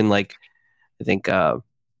interactivity. You can I think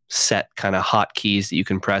set kind of hotkeys that you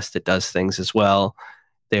can press that does things as well.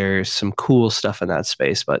 There's some cool stuff in that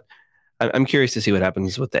space, but I'm curious to see what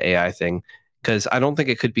happens with the AI thing, because I don't think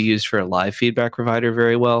it could be used for a live feedback provider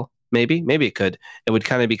very well. Maybe it could. It would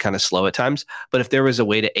kind of be kind of slow at times, but if there was a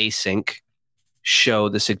way to async show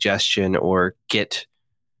the suggestion or get,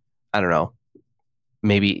 I don't know,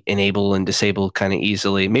 maybe enable and disable kind of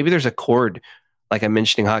easily. Maybe there's a chord, like I'm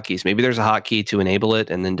mentioning hotkeys. Maybe there's a hotkey to enable it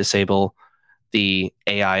and then disable the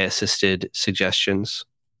AI assisted suggestions.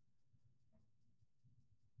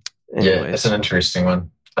 Yeah, it's an interesting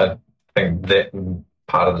one. I think that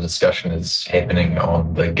part of the discussion is happening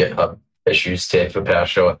on the GitHub issues tab for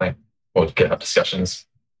PowerShell, I think, or GitHub discussions,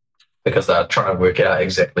 because they're trying to work out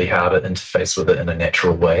exactly how to interface with it in a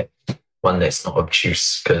natural way, one that's not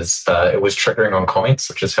obtuse, because it was triggering on comments,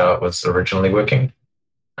 which is how it was originally working.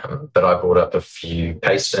 But I brought up if you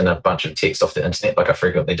paste in a bunch of text off the internet, like I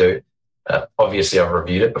frequently do. Obviously, I've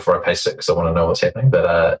reviewed it before I paste it because I want to know what's happening.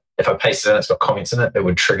 But if I paste it in, it's got comments in it, it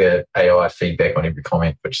would trigger AI feedback on every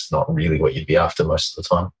comment, which is not really what you'd be after most of the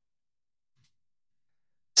time.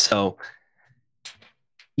 So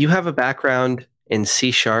you have a background in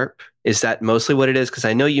C#. Is that mostly what it is? Because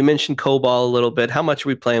I know you mentioned COBOL a little bit. How much are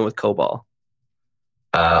we playing with COBOL?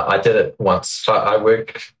 I did it once. I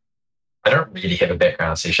don't really have a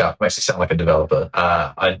background in C#. It makes me sound like a developer.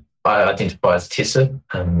 I identify as a tester.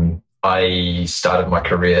 I started my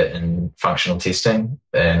career in functional testing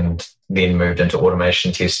and then moved into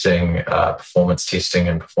automation testing, performance testing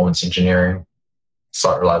and performance engineering,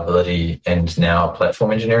 site reliability, and now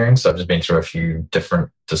platform engineering. So I've just been through a few different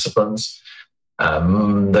disciplines.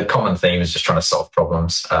 The common theme is just trying to solve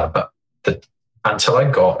problems. But until I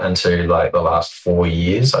got into like the last 4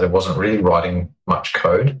 years, I wasn't really writing much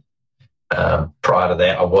code. Prior to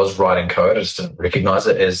that, I was writing code. I just didn't recognize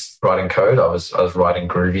it as writing code. I was writing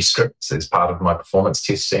Groovy scripts as part of my performance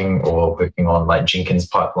testing or working on like Jenkins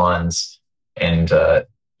pipelines. And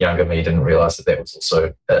younger me didn't realize that was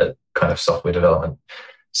also kind of software development.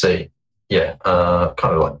 So yeah,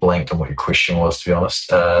 kind of like blanked on what your question was, to be honest.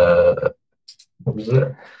 What was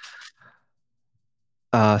it?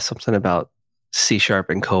 Something about C#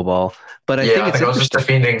 and COBOL. But I think I was just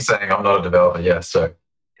defending saying I'm not a developer. Yeah, so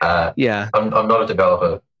yeah, I'm not a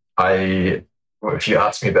developer. If you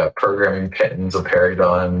ask me about programming patterns or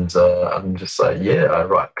paradigms, I'm just like, yeah, I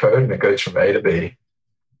write code and it goes from A to B.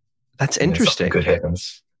 That's interesting. Something good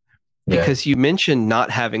happens. Because you mentioned not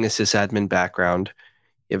having a sysadmin background.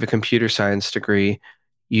 You have a computer science degree.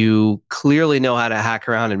 You clearly know how to hack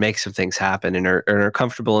around and make some things happen and are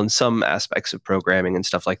comfortable in some aspects of programming and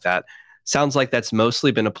stuff like that. Sounds like that's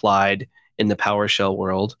mostly been applied in the PowerShell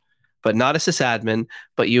world, but not a sysadmin,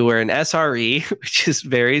 but you were an SRE, which is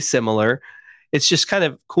very similar. It's just kind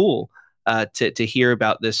of cool to hear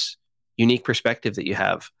about this unique perspective that you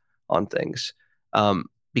have on things.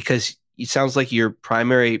 Because it sounds like your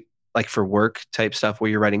primary, like for work type stuff where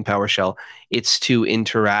you're writing PowerShell, it's to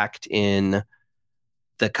interact in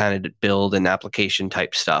the kind of build and application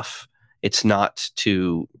type stuff. It's not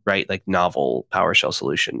to write like novel PowerShell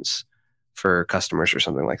solutions for customers or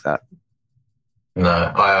something like that.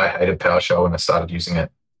 No, I hated PowerShell when I started using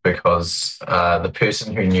it because the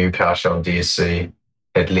person who knew PowerShell DSC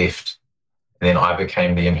had left, and then I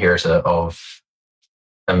became the inheritor of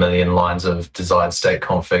a million lines of desired state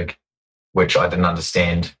config, which I didn't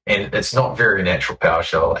understand. And it's not very natural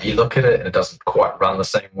PowerShell. You look at it and it doesn't quite run the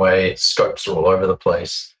same way. Scopes are all over the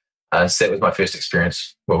place. So that was my first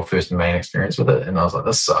main experience with it. And I was like,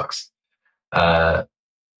 this sucks. I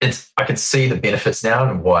can see the benefits now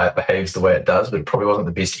and why it behaves the way it does, but it probably wasn't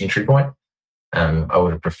the best entry point. I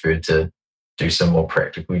would have preferred to do some more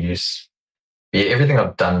practical use. Yeah, everything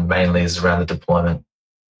I've done mainly is around the deployment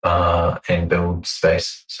and build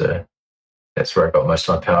space. So that's where I got most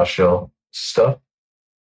of my PowerShell stuff.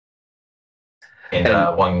 And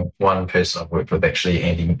one person I've worked with, actually,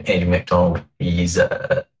 Andy McDonald, he's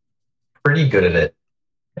pretty good at it.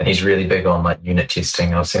 And he's really big on like unit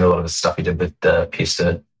testing. I've seen a lot of his stuff he did with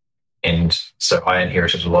Pester. And so I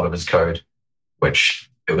inherited a lot of his code, which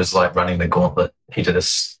it was like running the gauntlet. He did a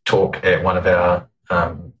talk at one of our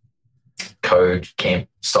code camp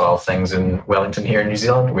style things in Wellington here in New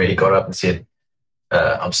Zealand, where he got up and said,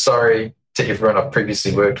 I'm sorry to everyone I've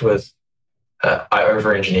previously worked with. I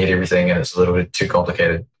over-engineered everything and it's a little bit too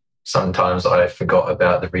complicated. Sometimes I forgot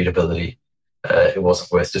about the readability. It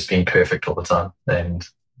wasn't worth just being perfect all the time. And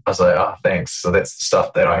I was like, thanks. So that's the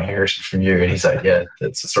stuff that I inherited from you. And he's like, yeah,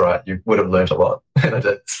 that's right. You would have learned a lot. And I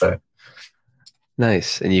did. So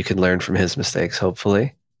Nice. And you can learn from his mistakes,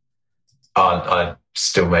 hopefully. I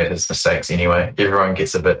still made his mistakes anyway. Everyone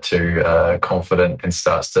gets a bit too confident and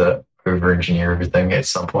starts to over-engineer everything at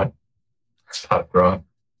some point. It's part of growing.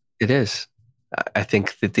 It is. I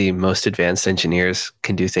think that the most advanced engineers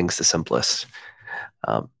can do things the simplest.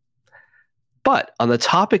 But on the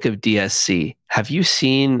topic of DSC, have you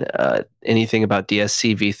seen anything about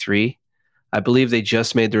DSC v3? I believe they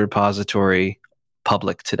just made the repository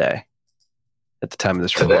public today. At the time of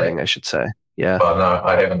this recording, I should say. Yeah. Oh, no,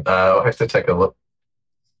 I haven't. I'll have to take a look.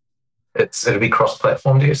 It'll be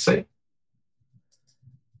cross-platform DSC.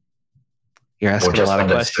 You're asking a lot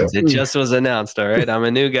of questions. It just was announced, all right? I'm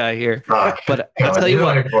a new guy here. But I'll tell you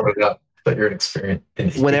what. I brought it up, but you're an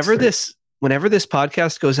experienced. Whenever this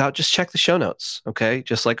podcast goes out, just check the show notes, okay?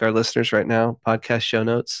 Just like our listeners right now, podcast show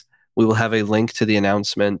notes. We will have a link to the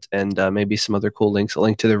announcement and maybe some other cool links, a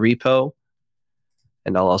link to the repo.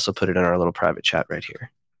 And I'll also put it in our little private chat right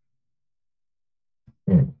here.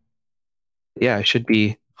 Yeah, it should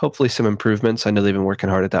be hopefully some improvements. I know they've been working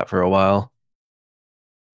hard at that for a while.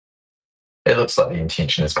 It looks like the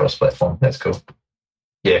intention is cross-platform. That's cool.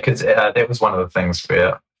 Yeah, because that was one of the things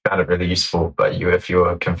where I found it really useful. But if you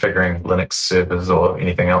were configuring Linux servers or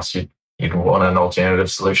anything else, you'd want an alternative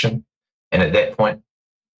solution. And at that point,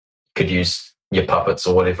 you could use your puppets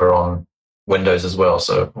or whatever on Windows as well.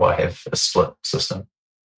 So why have a split system?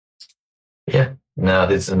 Yeah, now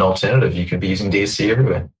there's an alternative. You could be using DSC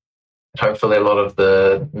everywhere. Hopefully a lot of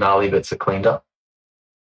the gnarly bits are cleaned up.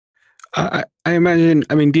 I imagine,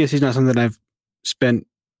 DSC is not something I've spent,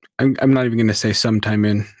 I'm not even going to say some time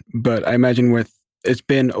in, but I imagine it's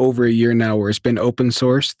been over a year now where it's been open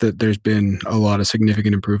source, that there's been a lot of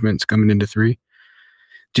significant improvements coming into 3.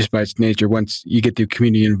 Just by its nature, once you get the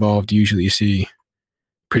community involved, usually you see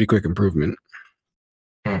pretty quick improvement.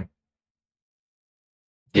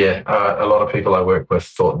 Yeah, a lot of people I work with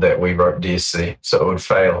thought that we wrote DSC, so it would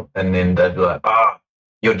fail. And then they'd be like,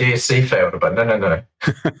 your DSC failed. But no.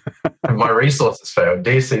 My resources failed.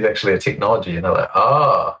 DSC is actually a technology. And they're like,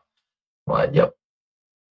 I'm like, yep.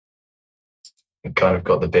 It kind of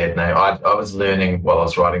got the bad name. I was learning while I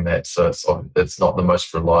was writing that, so it's not the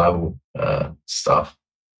most reliable stuff.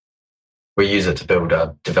 We use it to build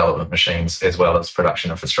development machines as well as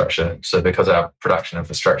production infrastructure. So because our production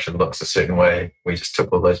infrastructure looks a certain way, we just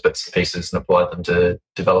took all those bits and pieces and applied them to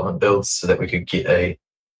development builds so that we could get a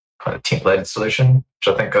kind of templated solution, which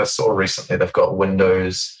I think I saw recently. They've got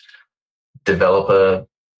Windows Developer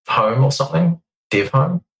Home or something, Dev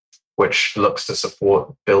Home, which looks to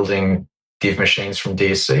support building dev machines from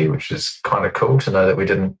DSC, which is kind of cool to know that we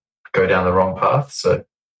didn't go down the wrong path. So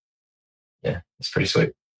yeah, it's pretty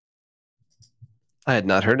sweet. I had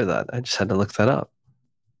not heard of that. I just had to look that up.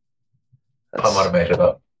 I might have made it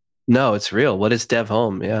up. No, it's real. What is Dev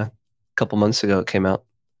Home? Yeah. A couple months ago it came out.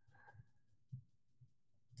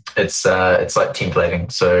 It's like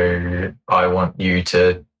templating. So I want you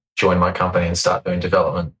to join my company and start doing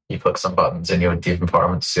development. You click some buttons and your dev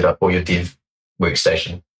environment set up, or your dev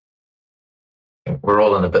workstation. We're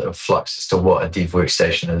all in a bit of flux as to what a dev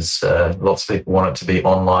workstation is. Lots of people want it to be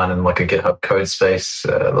online and like a GitHub code space.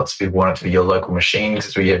 Lots of people want it to be your local machine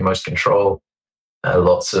because we have most control.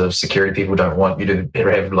 Lots of security people don't want you to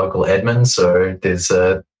have local admins. So there's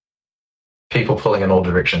people pulling in all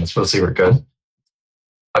directions. We'll see where it goes.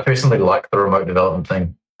 I personally like the remote development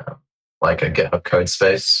thing, like a GitHub code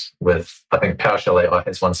space with, I think PowerShell AI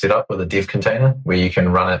has one set up with a dev container where you can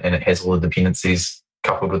run it and it has all the dependencies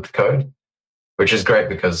coupled with the code, which is great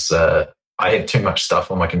because I have too much stuff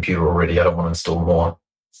on my computer already. I don't want to install more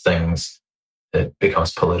things. It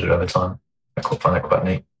becomes polluted over time. I find that quite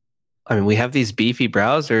neat. I mean, we have these beefy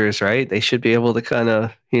browsers, right? They should be able to kind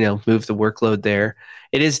of, move the workload there.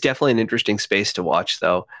 It is definitely an interesting space to watch,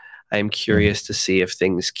 though. I am curious to see if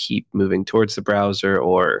things keep moving towards the browser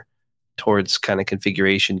or towards kind of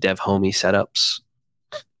configuration dev homey setups.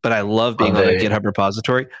 But I love being on a GitHub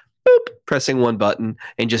repository, pressing one button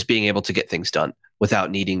and just being able to get things done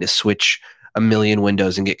without needing to switch a million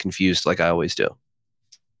windows and get confused like I always do.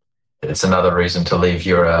 It's another reason to leave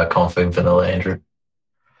your config vanilla, Andrew.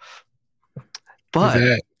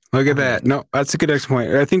 But look at that. No, that's a good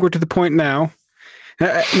point. I think we're to the point now.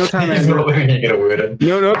 No time, Andrew.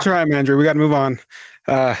 No time, Andrew. We got to move on.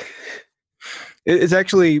 It's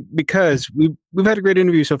actually because we've had a great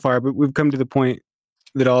interview so far, but we've come to the point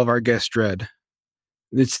that all of our guests dread.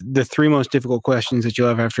 It's the 3 most difficult questions that you'll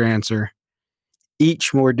ever have to answer,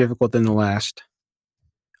 each more difficult than the last.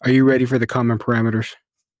 Are you ready for the common parameters?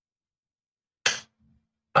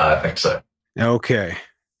 I think so. Okay.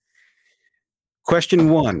 Question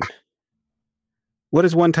 1. What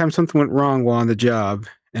is one time something went wrong while on the job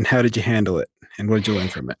and how did you handle it? And what did you learn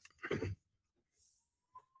from it?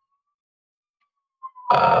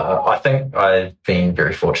 I think I've been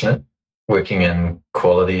very fortunate working in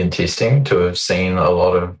quality and testing to have seen a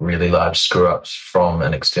lot of really large screw ups from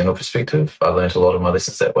an external perspective. I learned a lot of my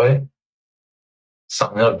lessons that way.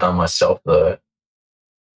 Something that I've done myself, though,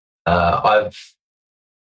 I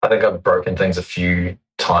think I've broken things a few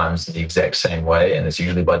times the exact same way, and it's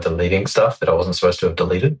usually by deleting stuff that I wasn't supposed to have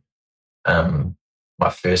deleted. Um, my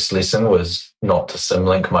first lesson was not to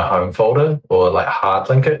symlink my home folder or like hard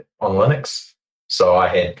link it on Linux. So I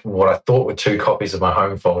had what I thought were 2 copies of my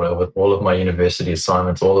home folder with all of my university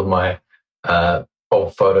assignments, all of my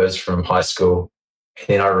old photos from high school. And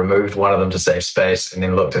then I removed one of them to save space and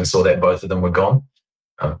then looked and saw that both of them were gone.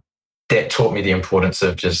 Um, that taught me the importance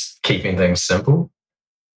of just keeping things simple.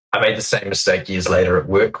 I made the same mistake years later at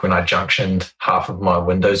work when I junctioned half of my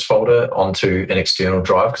Windows folder onto an external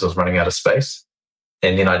drive because I was running out of space.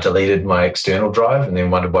 And then I deleted my external drive and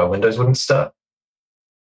then wondered why Windows wouldn't start.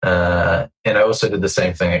 And I also did the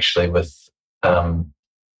same thing actually with, I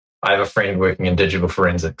have a friend working in digital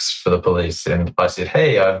forensics for the police. And I said,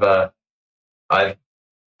 hey, I've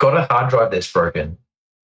got a hard drive that's broken.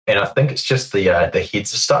 And I think it's just the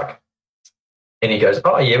heads are stuck. And he goes,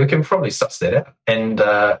 oh, yeah, we can probably suss that out. And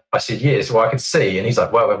I said, yes, well, I can see. And he's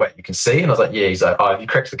like, wait, you can see? And I was like, yeah. He's like, oh, have you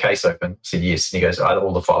cracked the case open? I said, yes. And he goes, oh,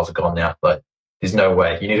 all the files are gone now. Like, there's no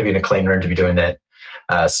way. You need to be in a clean room to be doing that.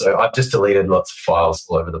 So I've just deleted lots of files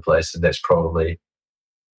all over the place. And that's probably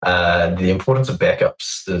the importance of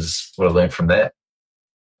backups is what I learned from that.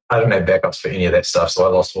 I don't have backups for any of that stuff. So I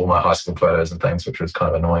lost all my high school photos and things, which was kind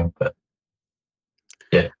of annoying. But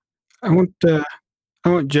yeah. I won't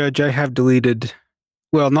judge. I have deleted,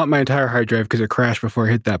 well, not my entire hard drive because it crashed before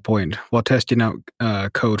I hit that point while testing out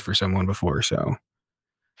code for someone before. So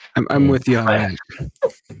I'm with you on that.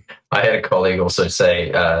 I had a colleague also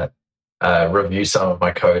say, review some of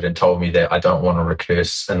my code and told me that I don't want to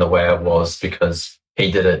recurse in the way I was because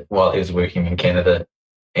he did it while he was working in Canada.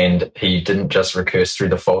 And he didn't just recurse through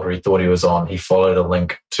the folder he thought he was on. He followed a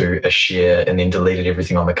link to a share and then deleted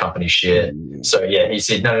everything on the company share. So yeah, he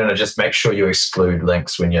said, no, just make sure you exclude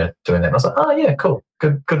links when you're doing that. And I was like, oh yeah, cool.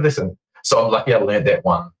 Good listen. So I'm lucky I learned that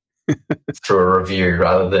one through a review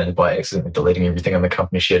rather than by accidentally deleting everything on the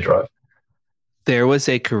company share drive. There was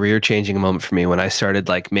a career-changing moment for me when I started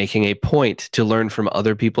like making a point to learn from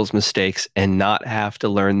other people's mistakes and not have to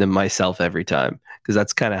learn them myself every time. Because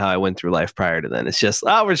that's kind of how I went through life prior to then. It's just,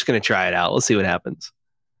 we're just going to try it out. We'll see what happens.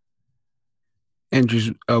 Andrew's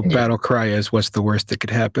battle cry is, what's the worst that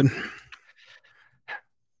could happen?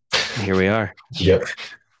 And here we are. Yep.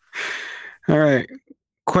 All right.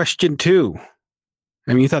 Question 2.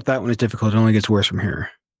 I mean, you thought that one was difficult. It only gets worse from here.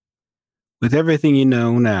 With everything you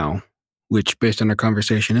know now, which based on our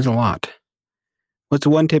conversation is a lot, what's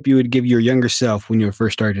the one tip you would give your younger self when you were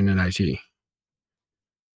first starting in IT?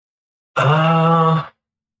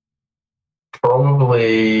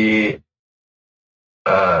 Probably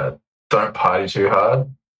don't party too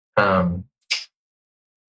hard. I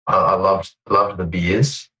loved the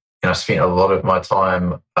beers, and I spent a lot of my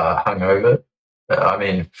time hungover. I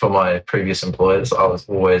mean, for my previous employers, I was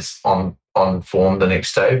always on form the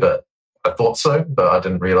next day, but I thought so, but I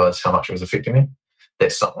didn't realize how much it was affecting me.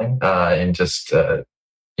 That's something, and just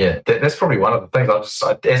that's probably one of the things.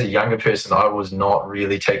 As a younger person, I was not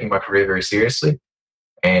really taking my career very seriously,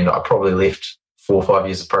 and I probably left 4 or 5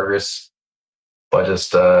 years of progress by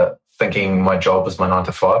just thinking my job was my 9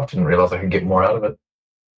 to 5. Didn't realize I could get more out of it.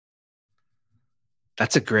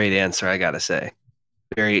 That's a great answer, I gotta say.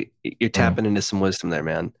 You're tapping into some wisdom there,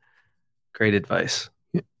 man. Great advice.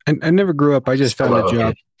 I never grew up. I just found a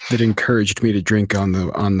job that encouraged me to drink on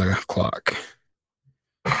the clock.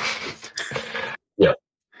 Yeah,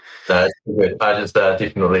 that's good. I just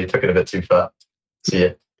definitely took it a bit too far. So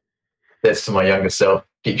yeah, that's to my younger self.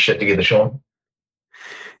 Get your shit together, Shaun.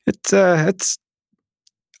 It's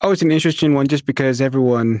always an interesting one, just because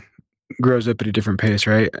everyone grows up at a different pace,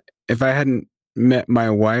 right? If I hadn't met my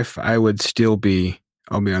wife, I'll be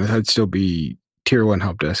honest, I'd still be tier 1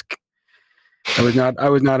 help desk. I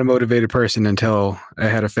was not a motivated person until I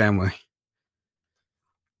had a family.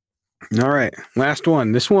 All right, last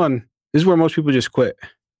one. This is where most people just quit,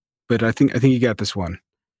 but I think you got this one.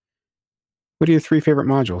 What are your 3 favorite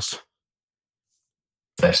modules?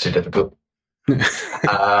 That's too difficult.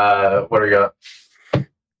 What do we got?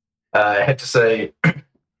 I had to say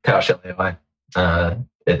PowerShell AI.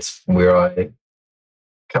 It's where I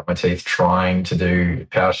cut my teeth trying to do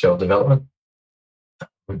PowerShell development.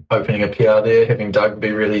 Opening a PR there, having Doug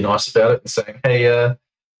be really nice about it and saying, hey,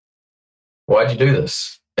 why'd you do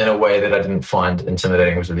this? In a way that I didn't find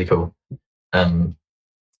intimidating was really cool.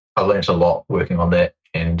 I learned a lot working on that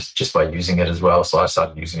and just by using it as well. So I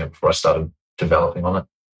started using it before I started developing on it.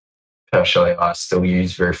 PowerShell I still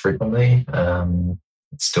use very frequently.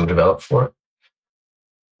 Still develop for it.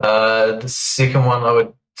 The second one I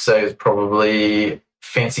would say is probably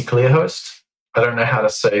Fancy Clear Host. I don't know how to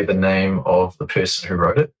say the name of the person who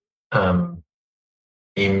wrote it.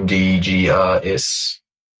 MDGRS-MEI,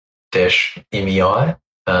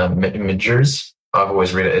 Midgers. I've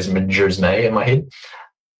always read it as Midgers May in my head.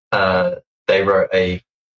 They wrote a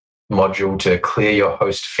module to clear your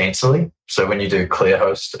host fancily. So when you do clear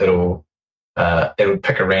host, it'll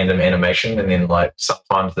pick a random animation, and then like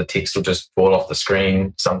sometimes the text will just fall off the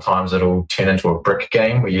screen. Sometimes it'll turn into a brick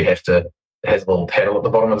game where it has a little paddle at the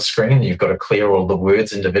bottom of the screen and you've got to clear all the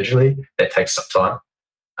words individually. That takes some time.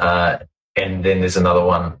 And then there's another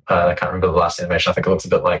one, I can't remember the last animation. I think it looks a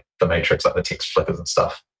bit like the Matrix, like the text flickers and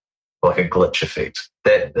stuff, like a glitch effect.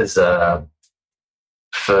 That is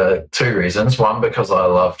for two reasons. One, because I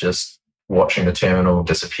love just watching the terminal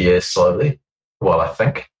disappear slowly while I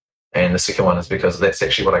think. And the second one is because that's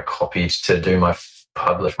actually what I copied to do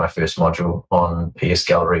publish my first module on PS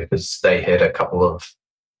Gallery, because they had a couple of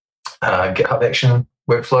GitHub Action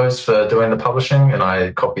workflows for doing the publishing, and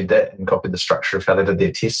I copied that and copied the structure of how they did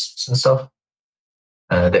their tests and stuff.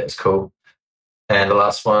 That was cool. And the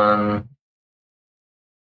last one,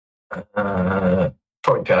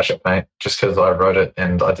 probably PowerShell Paint, just because I wrote it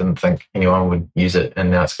and I didn't think anyone would use it, and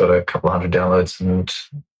now it's got a couple 100 downloads. And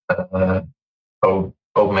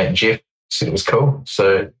old mate Jeff said it was cool,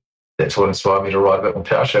 so that's what inspired me to write a bit on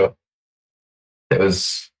PowerShell. That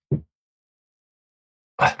was,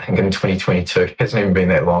 I think, in 2022. It hasn't even been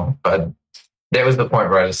that long, but that was the point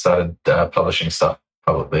where I just started publishing stuff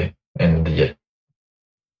publicly. And yeah,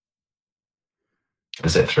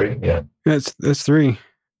 is that 3? Yeah, That's 3.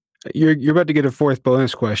 You're about to get a 4th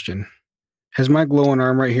bonus question. Has my glowing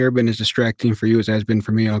arm right here been as distracting for you as it has been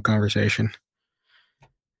for me all conversation?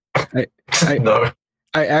 No.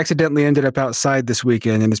 I accidentally ended up outside this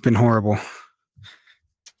weekend, and it's been horrible.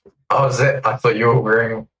 Oh, is that? I thought you were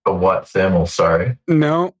wearing a white thermal. Sorry.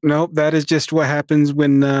 No, that is just what happens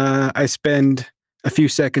when I spend a few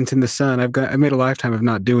seconds in the sun. I made a lifetime of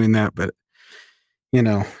not doing that, but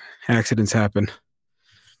accidents happen.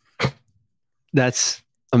 That's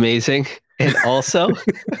amazing. And also,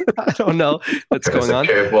 I don't know what's going on.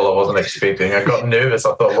 Curveball I wasn't expecting. I got nervous.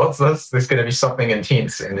 I thought, "What's this? There's going to be something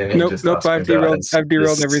intense." And then nope. I've derailed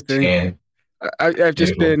everything. I've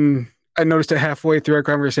just been. I noticed it halfway through our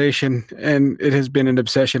conversation, and it has been an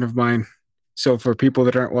obsession of mine. So for people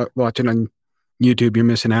that aren't watching on YouTube, you're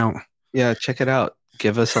missing out. Yeah, check it out.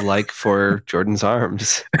 Give us a like for Jordan's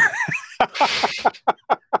arms.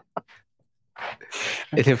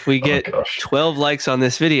 And if we get 12 likes on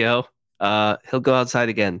this video, he'll go outside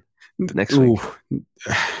again next week.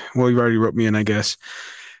 Well, you already wrote me in, I guess.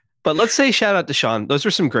 But let's say shout out to Shaun. Those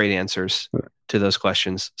were some great answers to those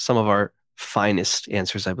questions. Some of our finest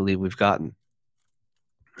answers I believe we've gotten.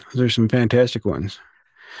 Those are some fantastic ones.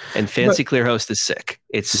 And Fancy Clear Host is sick.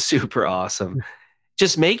 It's super awesome.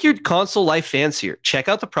 Just make your console life fancier. Check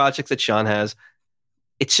out the project that Shaun has.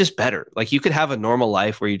 It's just better. Like, you could have a normal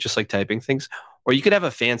life where you just like typing things, or you could have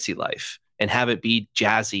a fancy life and have it be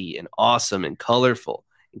jazzy and awesome and colorful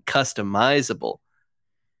and customizable.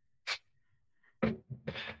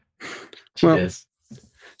 Well,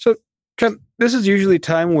 so Trent, this is usually a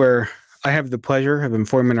time where I have the pleasure of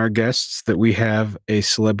informing our guests that we have a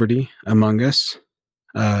celebrity among us.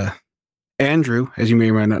 Andrew, as you may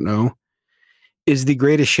or may not know, is the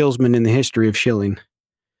greatest shillsman in the history of shilling.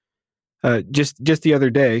 Just the other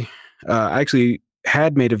day, I actually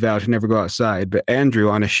had made a vow to never go outside, but Andrew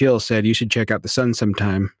on a shill said, "You should check out the sun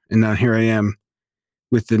sometime." And now here I am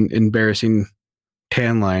with the embarrassing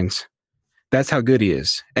tan lines. That's how good he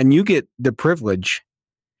is. And you get the privilege,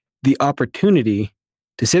 the opportunity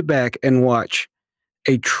to sit back and watch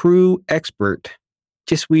a true expert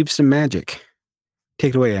just weave some magic.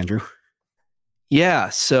 Take it away, Andrew. Yeah,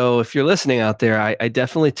 so if you're listening out there, I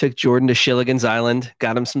definitely took Jordan to Shilligan's Island,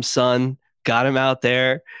 got him some sun, got him out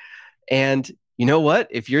there. And you know what?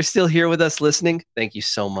 If you're still here with us listening, thank you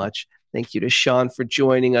so much. Thank you to Shaun for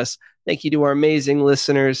joining us. Thank you to our amazing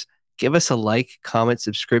listeners. Give us a like, comment,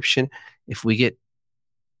 subscription. If we get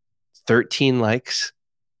 13 likes,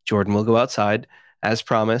 Jordan will go outside, as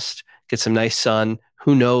promised, get some nice sun.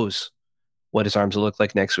 Who knows what his arms will look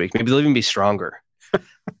like next week? Maybe they'll even be stronger.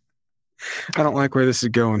 I don't like where this is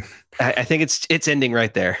going. I think it's ending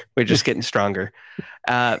right there. We're just getting stronger.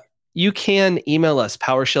 You can email us,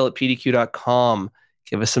 powershell@pdq.com.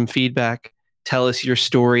 Give us some feedback. Tell us your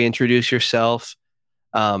story. Introduce yourself.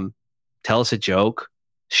 Tell us a joke.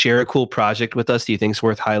 share a cool project with us that you think's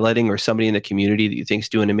worth highlighting, or somebody in the community that you think's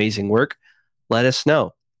doing amazing work, let us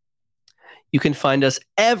know. You can find us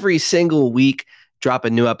every single week,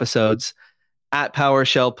 dropping new episodes at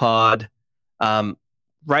PowerShell Pod.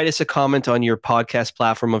 Write us a comment on your podcast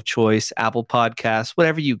platform of choice, Apple Podcasts,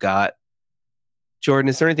 whatever you got. Jordan,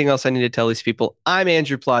 is there anything else I need to tell these people? I'm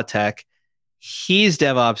Andrew Plotek. He's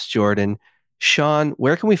DevOps Jordan. Shaun,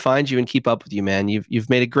 where can we find you and keep up with you, man? You've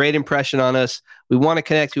made a great impression on us. We want to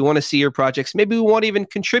connect. We want to see your projects. Maybe we want to even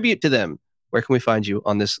contribute to them. Where can we find you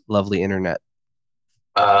on this lovely internet?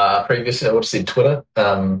 Previously, I would have said Twitter.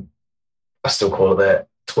 I still call it that.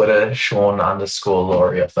 Twitter,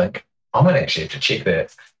 Shaun_Lawrie, I think. I might actually have to check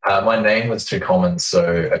that. My name was too common,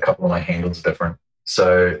 so a couple of my handles are different.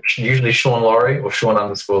 So usually Shaun Lawrie or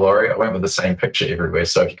Shaun_Lawrie. I went with the same picture everywhere.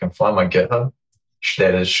 So if you can find my GitHub,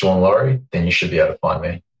 that is Shaun Lawrie, then you should be able to find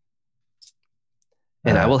me.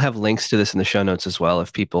 And I will have links to this in the show notes as well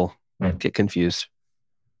if people get confused.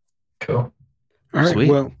 Cool. All right. Sweet.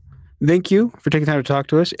 Well, thank you for taking time to talk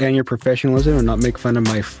to us and your professionalism and not make fun of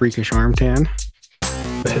my freakish arm tan.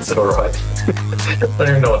 That's all right. I don't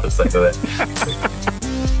even know what to say to that.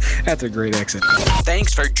 That's a great exit.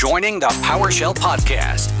 Thanks for joining the PowerShell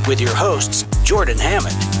Podcast with your hosts, Jordan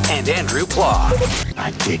Hammond and Andrew Plow.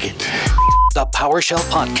 I dig it. The PowerShell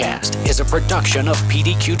Podcast is a production of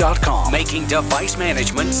PDQ.com, making device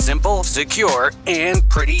management simple, secure, and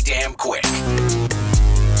pretty damn quick.